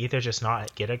either just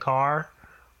not get a car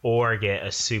or get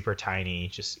a super tiny,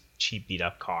 just cheap beat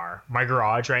up car. My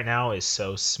garage right now is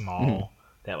so small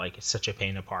that like it's such a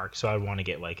pain to park. So I want to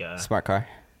get like a Smart car.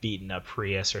 beaten up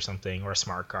Prius or something, or a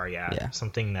smart car. Yeah.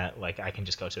 Something that like I can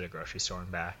just go to the grocery store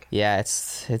and back. Yeah,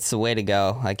 it's the way to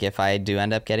go. Like if I do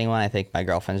end up getting one, I think my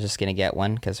girlfriend's just gonna get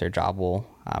one because her job will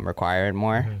require it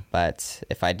more. But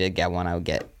if I did get one, I would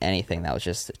get anything that was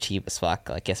just cheap as fuck,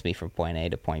 like gets me from point A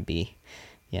to point B.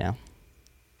 You know,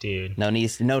 Dude. no need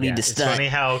to stunt. It's funny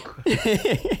how.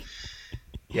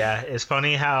 Yeah, it's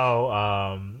funny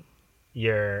how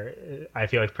I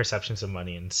feel like perceptions of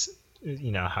money and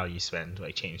how you spend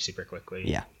like change super quickly.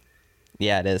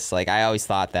 Yeah, it is. Like I always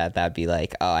thought that'd be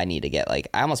like, oh, I need to get like,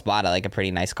 I almost bought a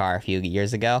pretty nice car a few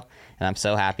years ago, and I'm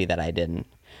so happy that I didn't,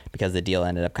 because the deal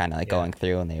ended up kind of like going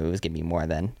through, and it was giving me more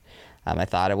than I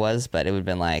thought it was, but it would have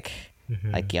been like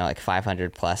like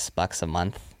 $500+ a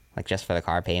month, like just for the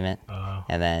car payment.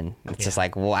 And then it's just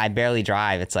like, well, I barely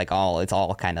drive. It's like it's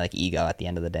all kind of like ego at the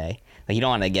end of the day. Like you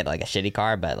don't want to get like a shitty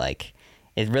car, but like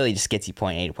it really just gets you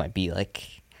point A to point B. Like,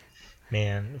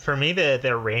 man, for me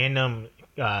the random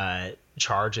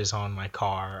charges on my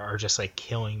car are just like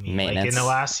killing me. Maintenance. Like in the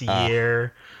last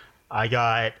year, I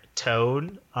got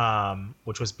towed,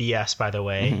 which was BS, by the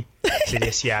way. City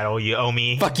of Seattle, you owe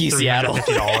me fuck you, Seattle.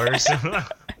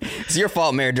 $350. It's your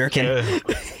fault, Mayor Durkin.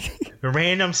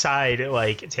 Random side,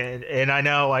 and I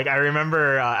know, like, I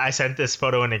remember I sent this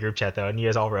photo in the group chat though, and you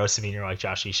guys all roasted me, and you're like,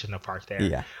 Josh, you shouldn't have parked there.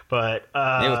 Yeah, but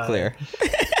it was clear.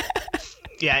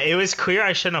 Yeah, it was clear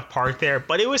I shouldn't have parked there,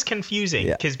 but it was confusing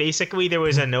because basically there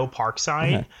was a no park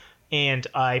sign, and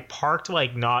I parked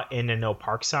like not in a no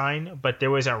park sign, but there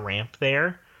was a ramp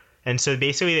there, and so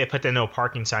basically they put the no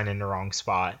parking sign in the wrong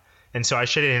spot. And so I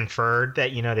should have inferred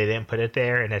that, they didn't put it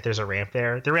there and that there's a ramp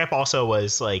there. The ramp also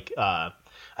was like, I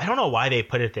don't know why they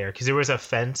put it there, because there was a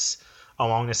fence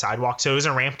along the sidewalk. So it was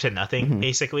a ramp to nothing,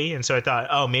 basically. And so I thought,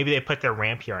 oh, maybe they put the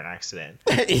ramp here on accident.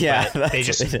 Yeah. But they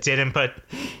just didn't put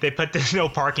the no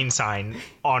parking sign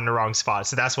on the wrong spot.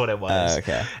 So that's what it was.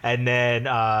 Okay. And then,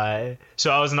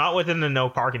 so I was not within the no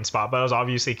parking spot, but I was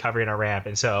obviously covering a ramp.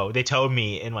 And so they towed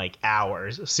me in like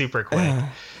hours, super quick.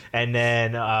 And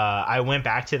then I went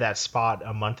back to that spot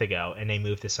a month ago, and they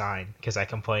moved the sign because I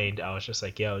complained. I was just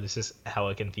like, yo, this is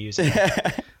hella confusing.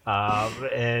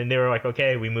 And they were like,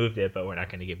 okay, we moved it, but we're not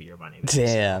going to give you your money.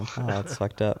 Damn. Oh, that's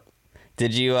fucked up.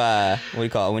 Did you, what do you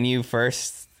call it? When you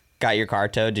first got your car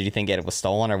towed, did you think it was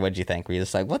stolen, or what did you think? Were you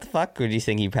just like, what the fuck? Or did you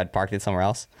think you had parked it somewhere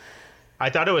else? I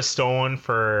thought it was stolen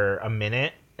for a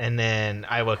minute, and then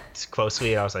I looked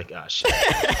closely, and I was like, oh, shit.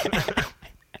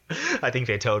 I think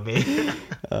they towed me.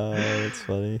 Oh, that's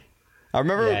funny. I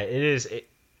remember. Yeah, it is.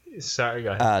 Sorry,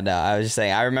 go ahead. No, I was just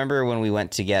saying, I remember when we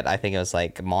went to get, I think it was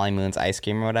like Molly Moon's ice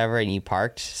cream or whatever, and you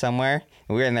parked somewhere,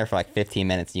 and we were in there for like 15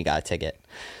 minutes, and you got a ticket.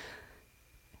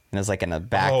 And it was like in the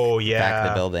back, back of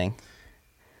the building.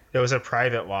 It was a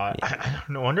private lot. I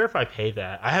don't wonder if I paid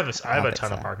that. I have a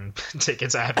ton of parking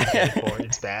tickets I haven't paid for.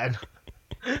 It's bad.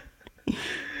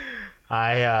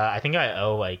 I think I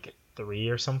owe like 3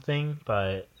 or something,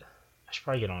 but I should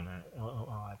probably get on that.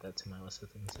 I'll add that to my list of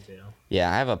things to do.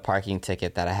 Yeah, I have a parking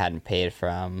ticket that I hadn't paid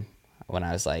from when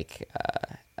I was like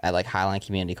at like Highline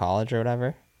Community College or whatever.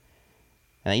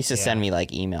 And they used to send me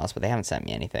like emails, but they haven't sent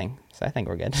me anything. So I think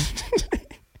we're good.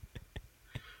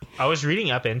 I was reading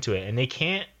up into it, and they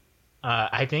can't.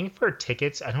 I think for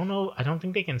tickets, I don't know. I don't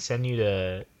think they can send you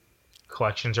to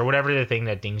collections or whatever the thing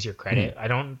that dings your credit. I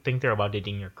don't think they're allowed to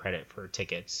ding your credit for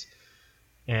tickets.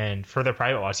 And for the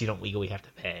private lots, you don't legally have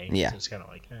to pay. Yeah. So it's kind of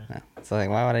like, So like,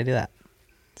 why would I do that?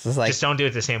 It's just like, just don't do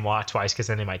it the same lot twice, because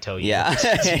then they might tell you. Yeah.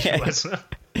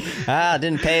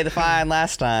 Didn't pay the fine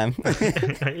last time.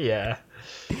 Yeah.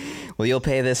 Well, you'll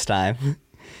pay this time.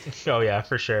 Oh yeah,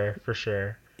 for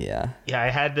sure. Yeah. Yeah, I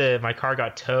had my car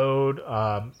got towed.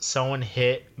 Someone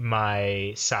hit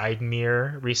my side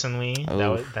mirror recently.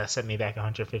 That sent me back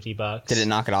 $150. Did it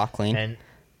knock it off clean? And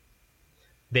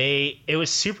it was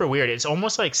super weird. It's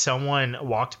almost like someone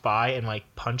walked by and like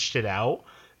punched it out,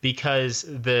 because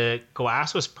the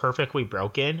glass was perfectly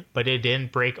broken, but it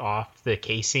didn't break off the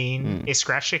casing. It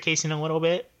scratched the casing a little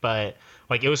bit, but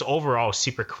like it was overall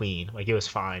super clean. Like it was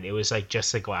fine. It was like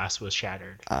just the glass was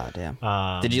shattered. Oh,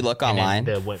 damn. Did you look online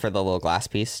for the little glass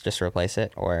piece just to replace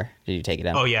it, or did you take it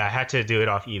out? Oh yeah, I had to do it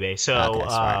off eBay. So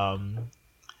Okay,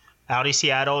 Audi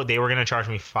Seattle, they were gonna charge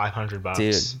me $500.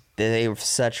 Dude, they were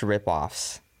such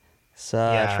rip-offs.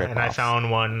 And I found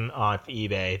one on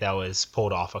eBay that was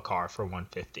pulled off a car for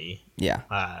 $150. Yeah.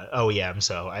 OEM,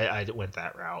 so I went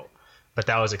that route. But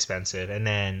that was expensive. And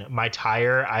then my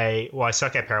tire, I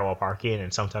suck at parallel parking,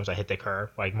 and sometimes I hit the curb,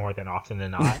 like more than often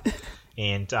than not.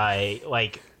 And I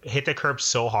like hit the curb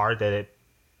so hard that it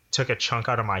took a chunk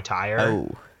out of my tire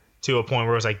to a point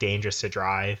where it was like dangerous to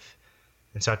drive.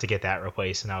 And so I had to get that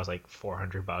replaced, and that was like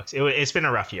 $400. It's been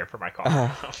a rough year for my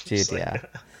car. Dude, yeah.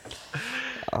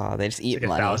 Oh, they just eat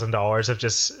money. $1,000 of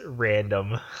just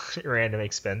random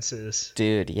expenses.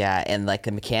 Dude, yeah, and like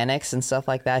the mechanics and stuff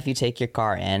like that. If you take your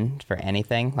car in for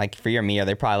anything, like for your mirror,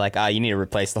 they're probably like, you need to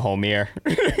replace the whole mirror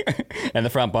and the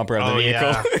front bumper of the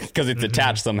vehicle because it's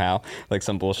attached somehow, like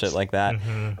some bullshit like that.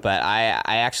 But I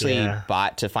actually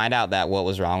bought to find out that what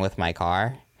was wrong with my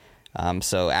car.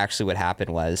 So actually, what happened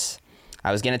was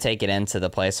I was gonna take it into the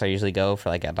place I usually go for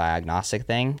like a diagnostic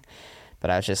thing, but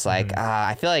I was just like,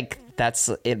 I feel like that's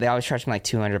it. They always charge me like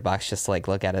 $200 just to like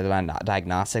look at it on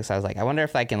diagnostics. I was like, I wonder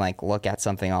if I can like look at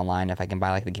something online, if I can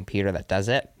buy like the computer that does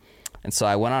it. And so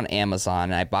I went on Amazon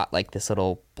and I bought like this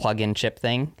little plug-in chip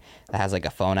thing that has like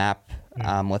a phone app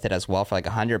with it as well for like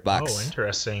 $100. Oh,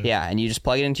 interesting. Yeah, and you just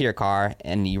plug it into your car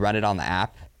and you run it on the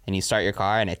app and you start your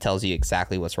car and it tells you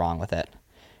exactly what's wrong with it.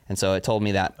 And so it told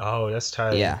me that. Oh, that's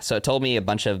tight. Yeah, so it told me a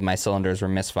bunch of my cylinders were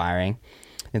misfiring,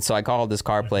 and so I called this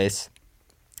car place.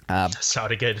 It's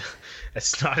not a good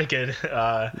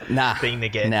thing to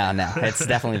get. No, it's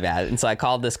definitely bad. And so I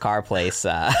called this car place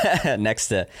next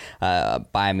to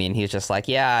by me, and he was just like,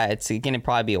 yeah, it's going to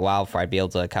probably be a while before I'd be able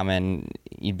to come in.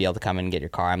 You'd be able to come in and get your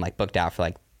car. I'm like booked out for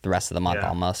like the rest of the month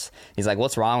almost. He's like,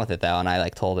 what's wrong with it though? And I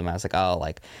like told him, I was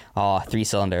like, 3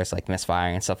 cylinders like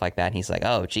misfiring and stuff like that. And he's like,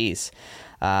 oh geez.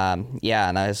 Yeah,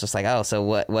 and I was just like, oh, so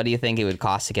what do you think it would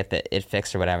cost to get it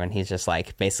fixed or whatever? And he's just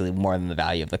like, basically more than the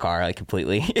value of the car, like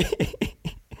completely.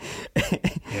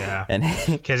 Yeah, and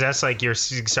because that's like you're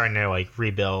starting to like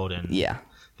rebuild and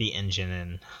the engine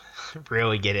and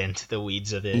really get into the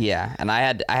weeds of it. Yeah, and I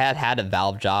had a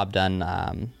valve job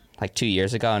done like 2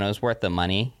 years ago, and it was worth the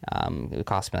money. It would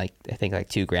cost me like I think like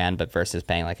 $2,000, but versus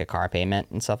paying like a car payment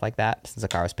and stuff like that, since the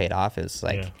car was paid off, it was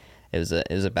like. Yeah. It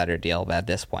was a better deal, but at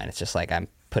this point, it's just like I'm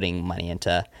putting money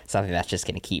into something that's just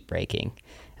going to keep breaking,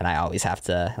 and I always have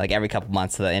to like every couple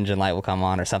months the engine light will come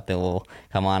on or something will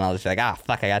come on. I'll just be like,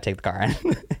 fuck, I gotta take the car in.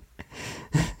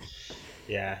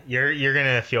 Yeah, you're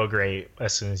gonna feel great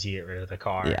as soon as you get rid of the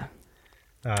car. Yeah,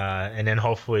 and then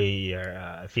hopefully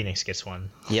your Phoenix gets one.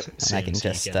 Yep, and I can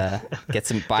just get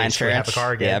some buy insurance. Have a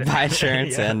car again. Yeah, buy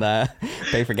insurance and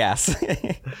pay for gas.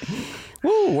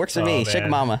 Woo, works for me. Shik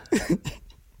mama.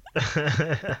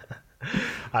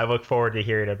 I look forward to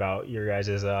hearing about your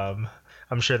guys's. I'm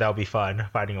sure that'll be fun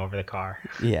fighting over the car.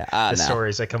 Yeah, the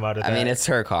stories that come out of that. I mean, it's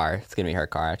her car. It's gonna be her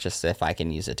car. It's just if I can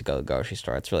use it to go to the grocery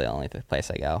store, it's really the only place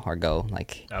I go or go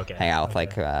like hang out with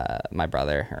like my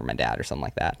brother or my dad or something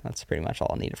like that. That's pretty much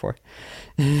all I need it for.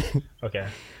 Okay.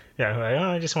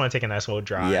 Yeah, I just want to take a nice little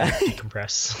drive,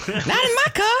 decompress. Not in my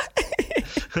car.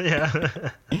 Yeah.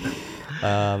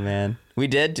 Oh man, we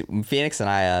did. Phoenix and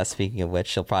I. Speaking of which,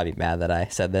 she'll probably be mad that I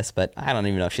said this, but I don't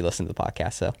even know if she listened to the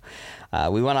podcast. So,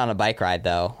 we went on a bike ride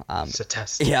though. It's a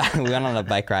test. Yeah, we went on a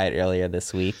bike ride earlier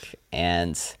this week,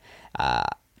 and I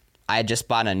had just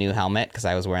bought a new helmet because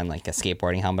I was wearing like a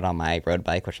skateboarding helmet on my road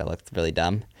bike, which I looked really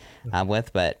dumb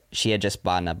with. But she had just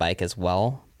bought a bike as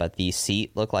well, but the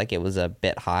seat looked like it was a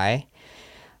bit high.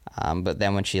 But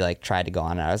then when she like tried to go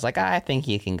on it, I was like, I think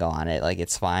you can go on it. Like,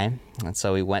 it's fine. And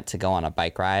so we went to go on a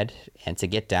bike ride, and to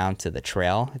get down to the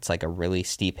trail, it's like a really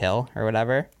steep hill or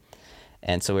whatever.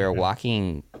 And so we were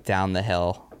walking down the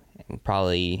hill and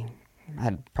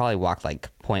had probably walked like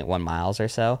 0.1 miles or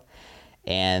so.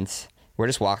 And we're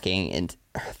just walking, and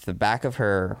the back of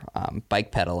her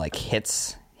bike pedal like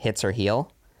hits her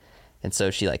heel. And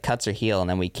so she like cuts her heel, and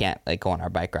then we can't like go on our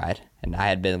bike ride. And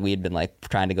we had been like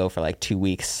trying to go for like 2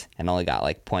 weeks and only got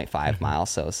like 0.5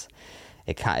 miles. So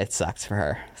it sucks for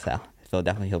her. So I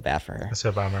definitely feel bad for her. That's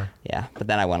a bummer. Yeah. But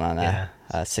then I went on a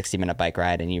 60-minute bike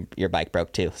ride, and your bike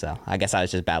broke too. So I guess I was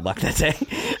just bad luck that day.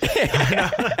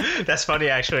 That's funny,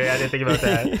 actually. I didn't think about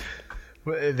that.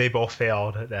 They both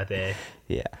failed that day.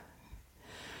 Yeah.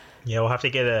 Yeah, we'll have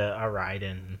to get a ride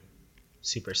in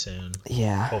super soon.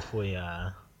 Yeah. Hopefully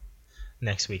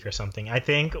next week or something. I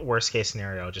think worst case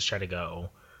scenario, I'll just try to go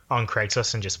on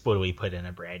Craigslist and just literally put in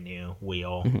a brand new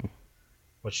wheel,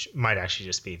 which might actually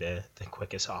just be the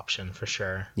quickest option for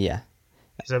sure. Yeah.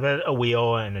 Because I bet a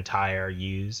wheel and a tire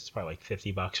used is probably like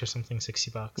 $50 or something,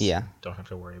 $60. Yeah. Don't have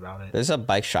to worry about it. There's a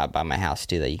bike shop by my house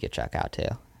too that you could check out too.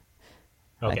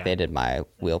 Okay. Like they did my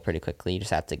wheel pretty quickly. You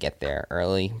just have to get there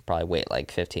early, probably wait like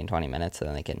 15, 20 minutes, and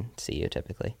then they can see you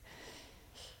typically.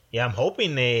 Yeah, I'm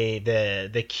hoping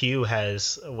the queue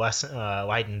has less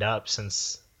lightened up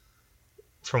since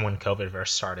from when COVID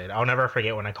first started. I'll never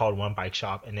forget when I called one bike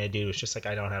shop and the dude was just like,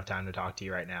 "I don't have time to talk to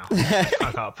you right now."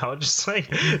 Hung up. I was just like,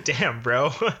 "Damn,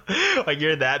 bro, like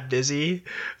you're that busy."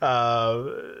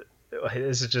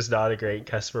 This is just not a great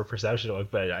customer perception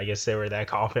look, but I guess they were that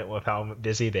confident with how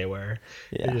busy they were.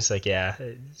 Yeah. They're just like, "Yeah,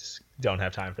 just don't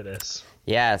have time for this."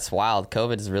 Yeah, it's wild.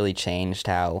 COVID has really changed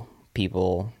how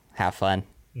people have fun.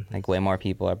 Like way more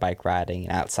people are bike riding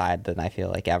outside than I feel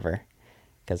like ever,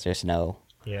 because there's no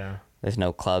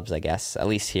clubs, I guess, at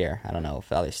least here. I don't know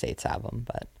if other states have them,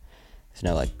 but there's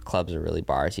no like clubs or really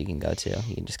bars you can go to.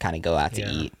 You can just kind of go out to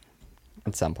eat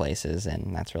in some places,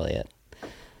 and that's really it.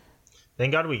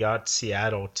 Thank God we got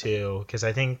Seattle too, because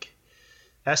I think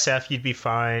SF you'd be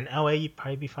fine. LA you'd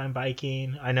probably be fine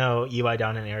biking. I know Eli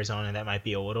down in Arizona that might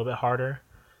be a little bit harder.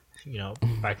 You know,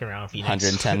 biking around Phoenix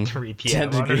 110 3 p.m.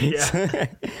 degrees. Yeah.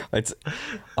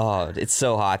 It's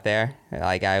so hot there.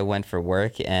 Like I went for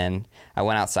work and I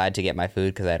went outside to get my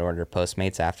food because I'd ordered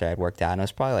Postmates after I'd worked out, and it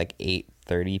was probably like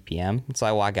 8:30 p.m. So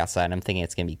I walk outside and I'm thinking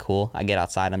it's gonna be cool. I get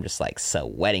outside, I'm just like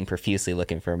sweating profusely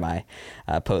looking for my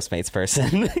Postmates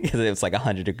person because it was like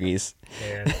 100 degrees.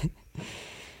 Yeah.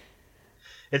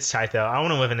 It's tight though. I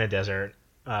want to live in the desert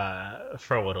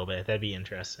for a little bit. That'd be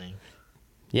interesting.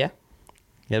 Yeah.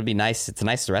 It'll be nice. It's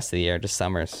nice the rest of the year. Just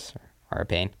summers are a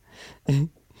pain.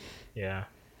 Yeah.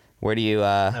 Where do you...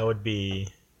 I would be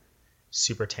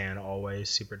super tan always,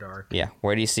 super dark. Yeah.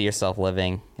 Where do you see yourself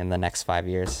living in the next 5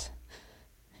 years?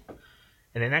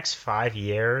 In the next 5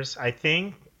 years, I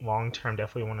think long term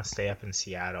definitely want to stay up in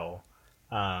Seattle.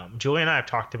 Julie and I have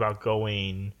talked about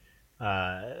going,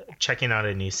 checking out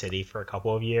a new city for a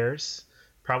couple of years.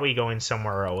 Probably going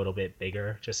somewhere a little bit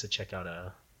bigger just to check out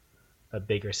a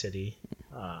bigger city.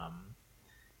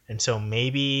 And so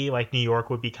maybe like New York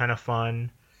would be kind of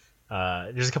fun.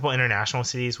 There's a couple international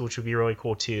cities which would be really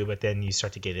cool too, but then you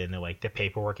start to get into like the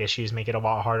paperwork issues make it a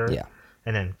lot harder. Yeah.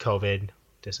 And then COVID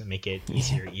doesn't make it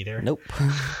easier either. Nope.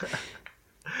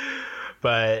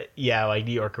 But yeah, like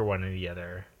New York or one of the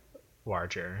other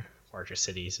larger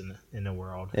cities in the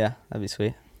world. Yeah, that'd be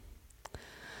sweet.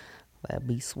 That'd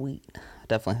be sweet. I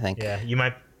definitely think. Yeah, you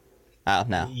might. Oh,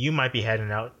 no. You might be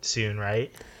heading out soon,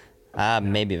 right?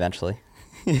 Maybe eventually.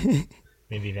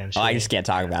 Maybe eventually. Oh, I just can't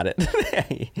talk about it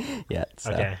yet.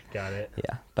 So. Okay, got it.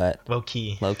 Yeah, but low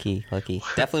key.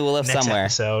 Definitely will live Next somewhere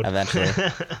episode. eventually.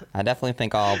 I definitely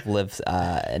think I'll live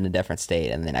in a different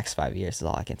state in the next 5 years. Is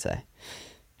all I can say.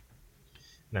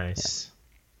 Nice.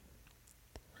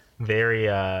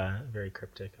 Yeah. Very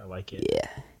cryptic. I like it. Yeah.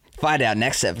 Find out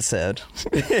next episode.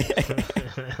 We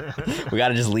got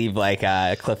to just leave like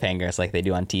cliffhangers like they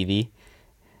do on TV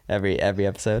every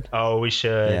episode. Oh, we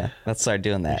should. Yeah, let's start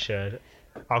doing that. We should.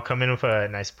 I'll come in with a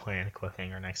nice planned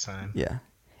cliffhanger next time. Yeah.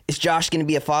 Is Josh going to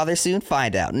be a father soon?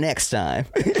 Find out next time.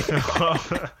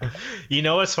 You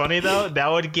know what's funny though?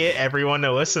 That would get everyone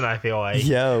to listen. I feel like.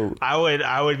 Yo,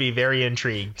 I would be very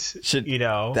intrigued.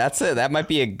 That's it. That might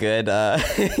be a good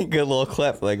good little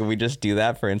clip. Like if we just do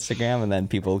that for Instagram, and then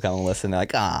people come and listen. They're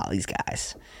like, these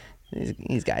guys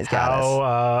got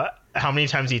us. How many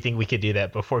times do you think we could do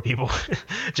that before people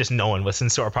just no one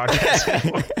listens to our podcast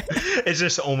anymore? It's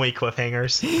just only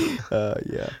cliffhangers.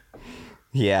 Yeah.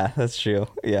 Yeah, that's true.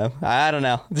 Yeah, I don't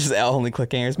know. Just only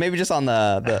cliffhangers. Maybe just on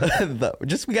the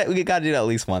just we got to do that at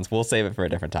least once. We'll save it for a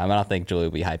different time. I don't think Julie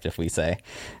will be hyped if we say,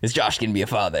 "Is Josh gonna be a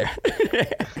father?"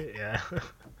 Yeah.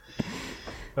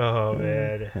 Oh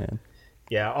man.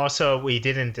 Yeah. Also, we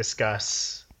didn't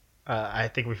discuss. I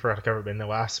think we forgot to cover it in the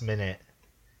last minute.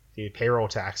 The payroll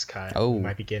tax cut. Oh, we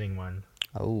might be getting one.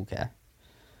 Oh, okay.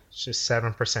 It's just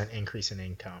 7% increase in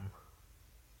income.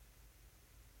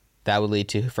 That would lead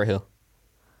to for who?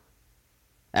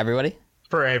 Everybody?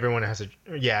 For everyone that has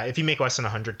if you make less than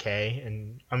 100K,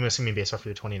 and I'm assuming based off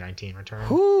your 2019 return.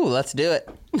 Whoo, let's do it.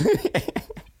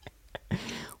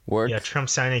 Work. Yeah, Trump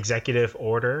signed an executive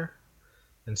order,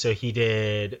 and so he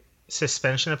did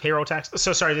suspension of payroll tax.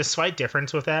 So sorry, the slight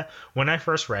difference with that. When I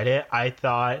first read it, I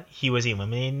thought he was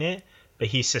eliminating it, but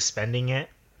he's suspending it.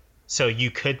 So you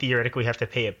could theoretically have to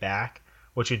pay it back,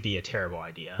 which would be a terrible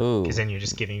idea. Ooh. Because then you're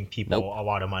just giving people a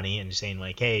lot of money and saying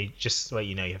like, hey, just to let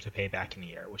you know, you have to pay it back in a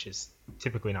year, which is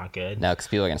typically not good. No, because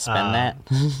people are going to spend that.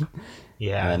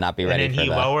 Yeah. And then not be ready and for then he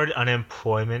that. lowered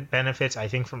unemployment benefits, I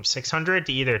think, from $600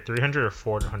 to either $300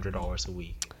 or $400 a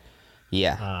week.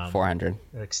 Yeah, 400.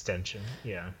 Extension.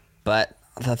 Yeah. But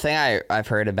the thing I've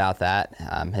heard about that,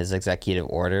 his executive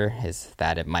order, is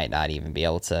that it might not even be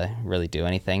able to really do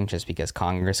anything just because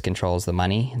Congress controls the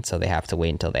money. And so they have to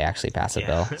wait until they actually pass a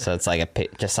bill. So it's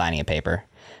like just signing a paper.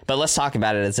 But let's talk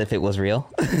about it as if it was real.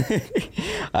 Do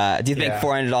you think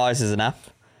 $400 is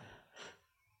enough?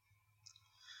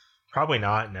 Probably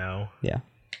not, no. Yeah.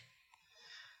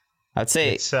 I would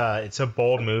say it's a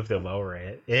bold move to lower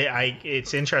it.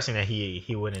 It's interesting that he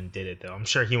went and did it though. I'm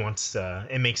sure he wants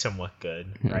it makes him look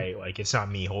good, right? Like it's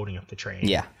not me holding up the train.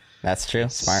 Yeah, that's true.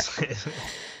 Smart.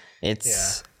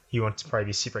 It's he wants to probably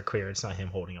be super clear. It's not him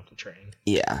holding up the train.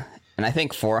 Yeah, and I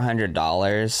think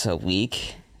 $400 a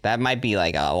week, that might be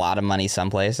like a lot of money some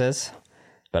places,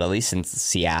 but at least in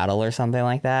Seattle or something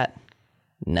like that,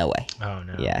 no way. Oh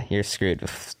no. Yeah, you're screwed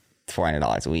with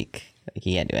 $400 a week. Like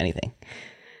you can't do anything.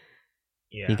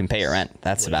 Yeah, you can pay your rent.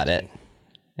 That's about it.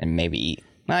 And maybe eat.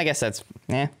 Well, I guess that's,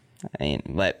 I mean,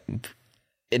 but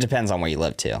it depends on where you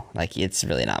live too. Like it's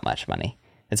really not much money.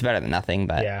 It's better than nothing,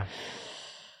 but yeah.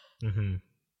 Mm-hmm.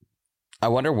 I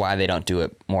wonder why they don't do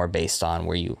it more based on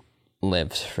where you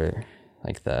lived for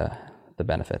like the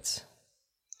benefits.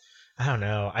 I don't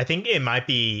know. I think it might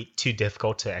be too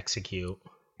difficult to execute.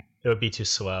 It would be too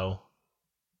slow.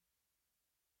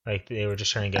 Like they were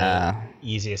just trying to get it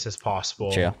easiest as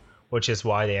possible. True. Which is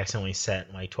why they accidentally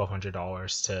sent like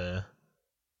 $1,200 to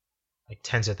like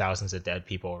tens of thousands of dead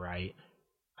people, right?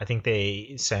 I think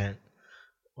they sent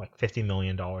like $50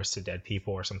 million to dead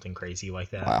people or something crazy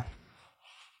like that. Wow.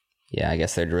 Yeah, I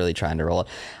guess they're really trying to roll it.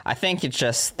 I think it's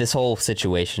just, this whole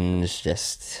situation is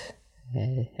just,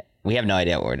 we have no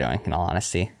idea what we're doing, in all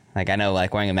honesty. Like, I know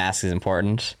like wearing a mask is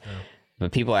important,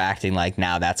 but people are acting like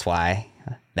now that's why.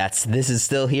 This is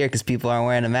still here because people aren't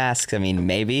wearing a mask. I mean,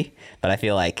 maybe, but I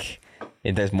feel like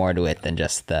there's more to it than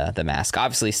just the mask.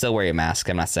 Obviously, still wear your mask.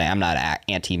 I'm not saying I'm not an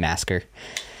anti-masker.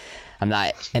 I'm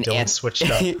not an switch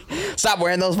up. Stop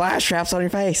wearing those virus traps on your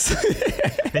face.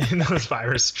 Those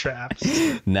virus traps.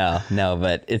 No,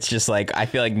 but it's just like I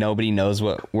feel like nobody knows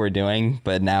what we're doing,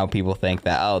 but now people think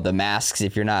that the masks.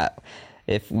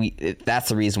 If that's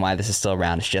the reason why this is still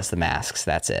around. It's just the masks.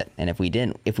 That's it. And if we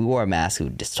wore a mask, it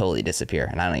would just totally disappear.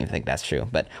 And I don't even think that's true.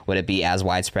 But would it be as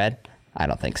widespread? I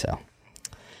don't think so.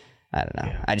 I don't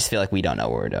know. Yeah. I just feel like we don't know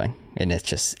what we're doing. And it's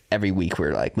just every week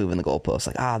we're like moving the goalposts.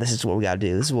 Like, this is what we got to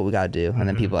do. This is what we got to do. And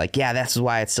then people are like, yeah, that's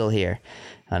why it's still here.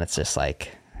 And it's just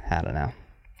like, I don't know.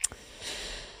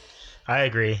 I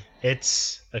agree.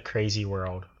 It's a crazy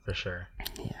world for sure.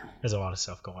 Yeah. There's a lot of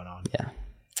stuff going on. Yeah.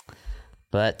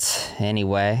 But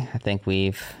anyway, I think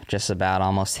we've just about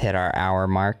almost hit our hour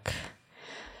mark.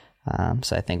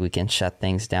 So I think we can shut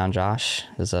things down, Josh.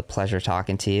 It was a pleasure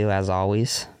talking to you, as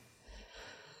always.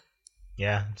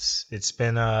 Yeah, it's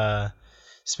been a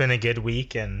good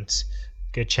week and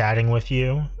good chatting with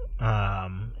you.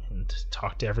 And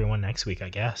talk to everyone next week, I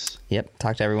guess. Yep,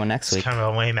 talk to everyone next week. It's kind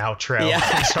of a lame outro. Yeah.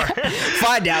 I'm sorry.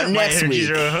 Find out next week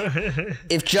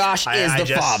if Josh is the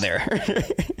father.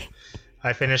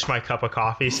 I finished my cup of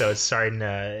coffee, so it's starting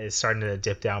to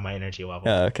dip down my energy level.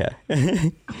 Oh, okay.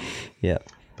 Yep.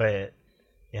 But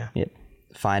yeah. Yep.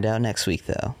 Find out next week,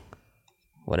 though.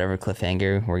 Whatever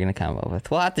cliffhanger we're gonna come up with,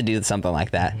 we'll have to do something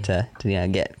like that to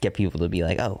get people to be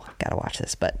like, oh, gotta watch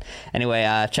this. But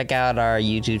anyway, check out our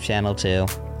YouTube channel too.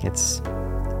 It's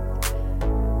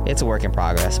a work in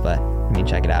progress, but I mean,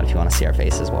 check it out if you want to see our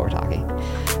faces while we're talking.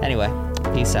 Anyway,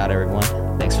 peace out, everyone.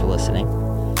 Thanks for listening.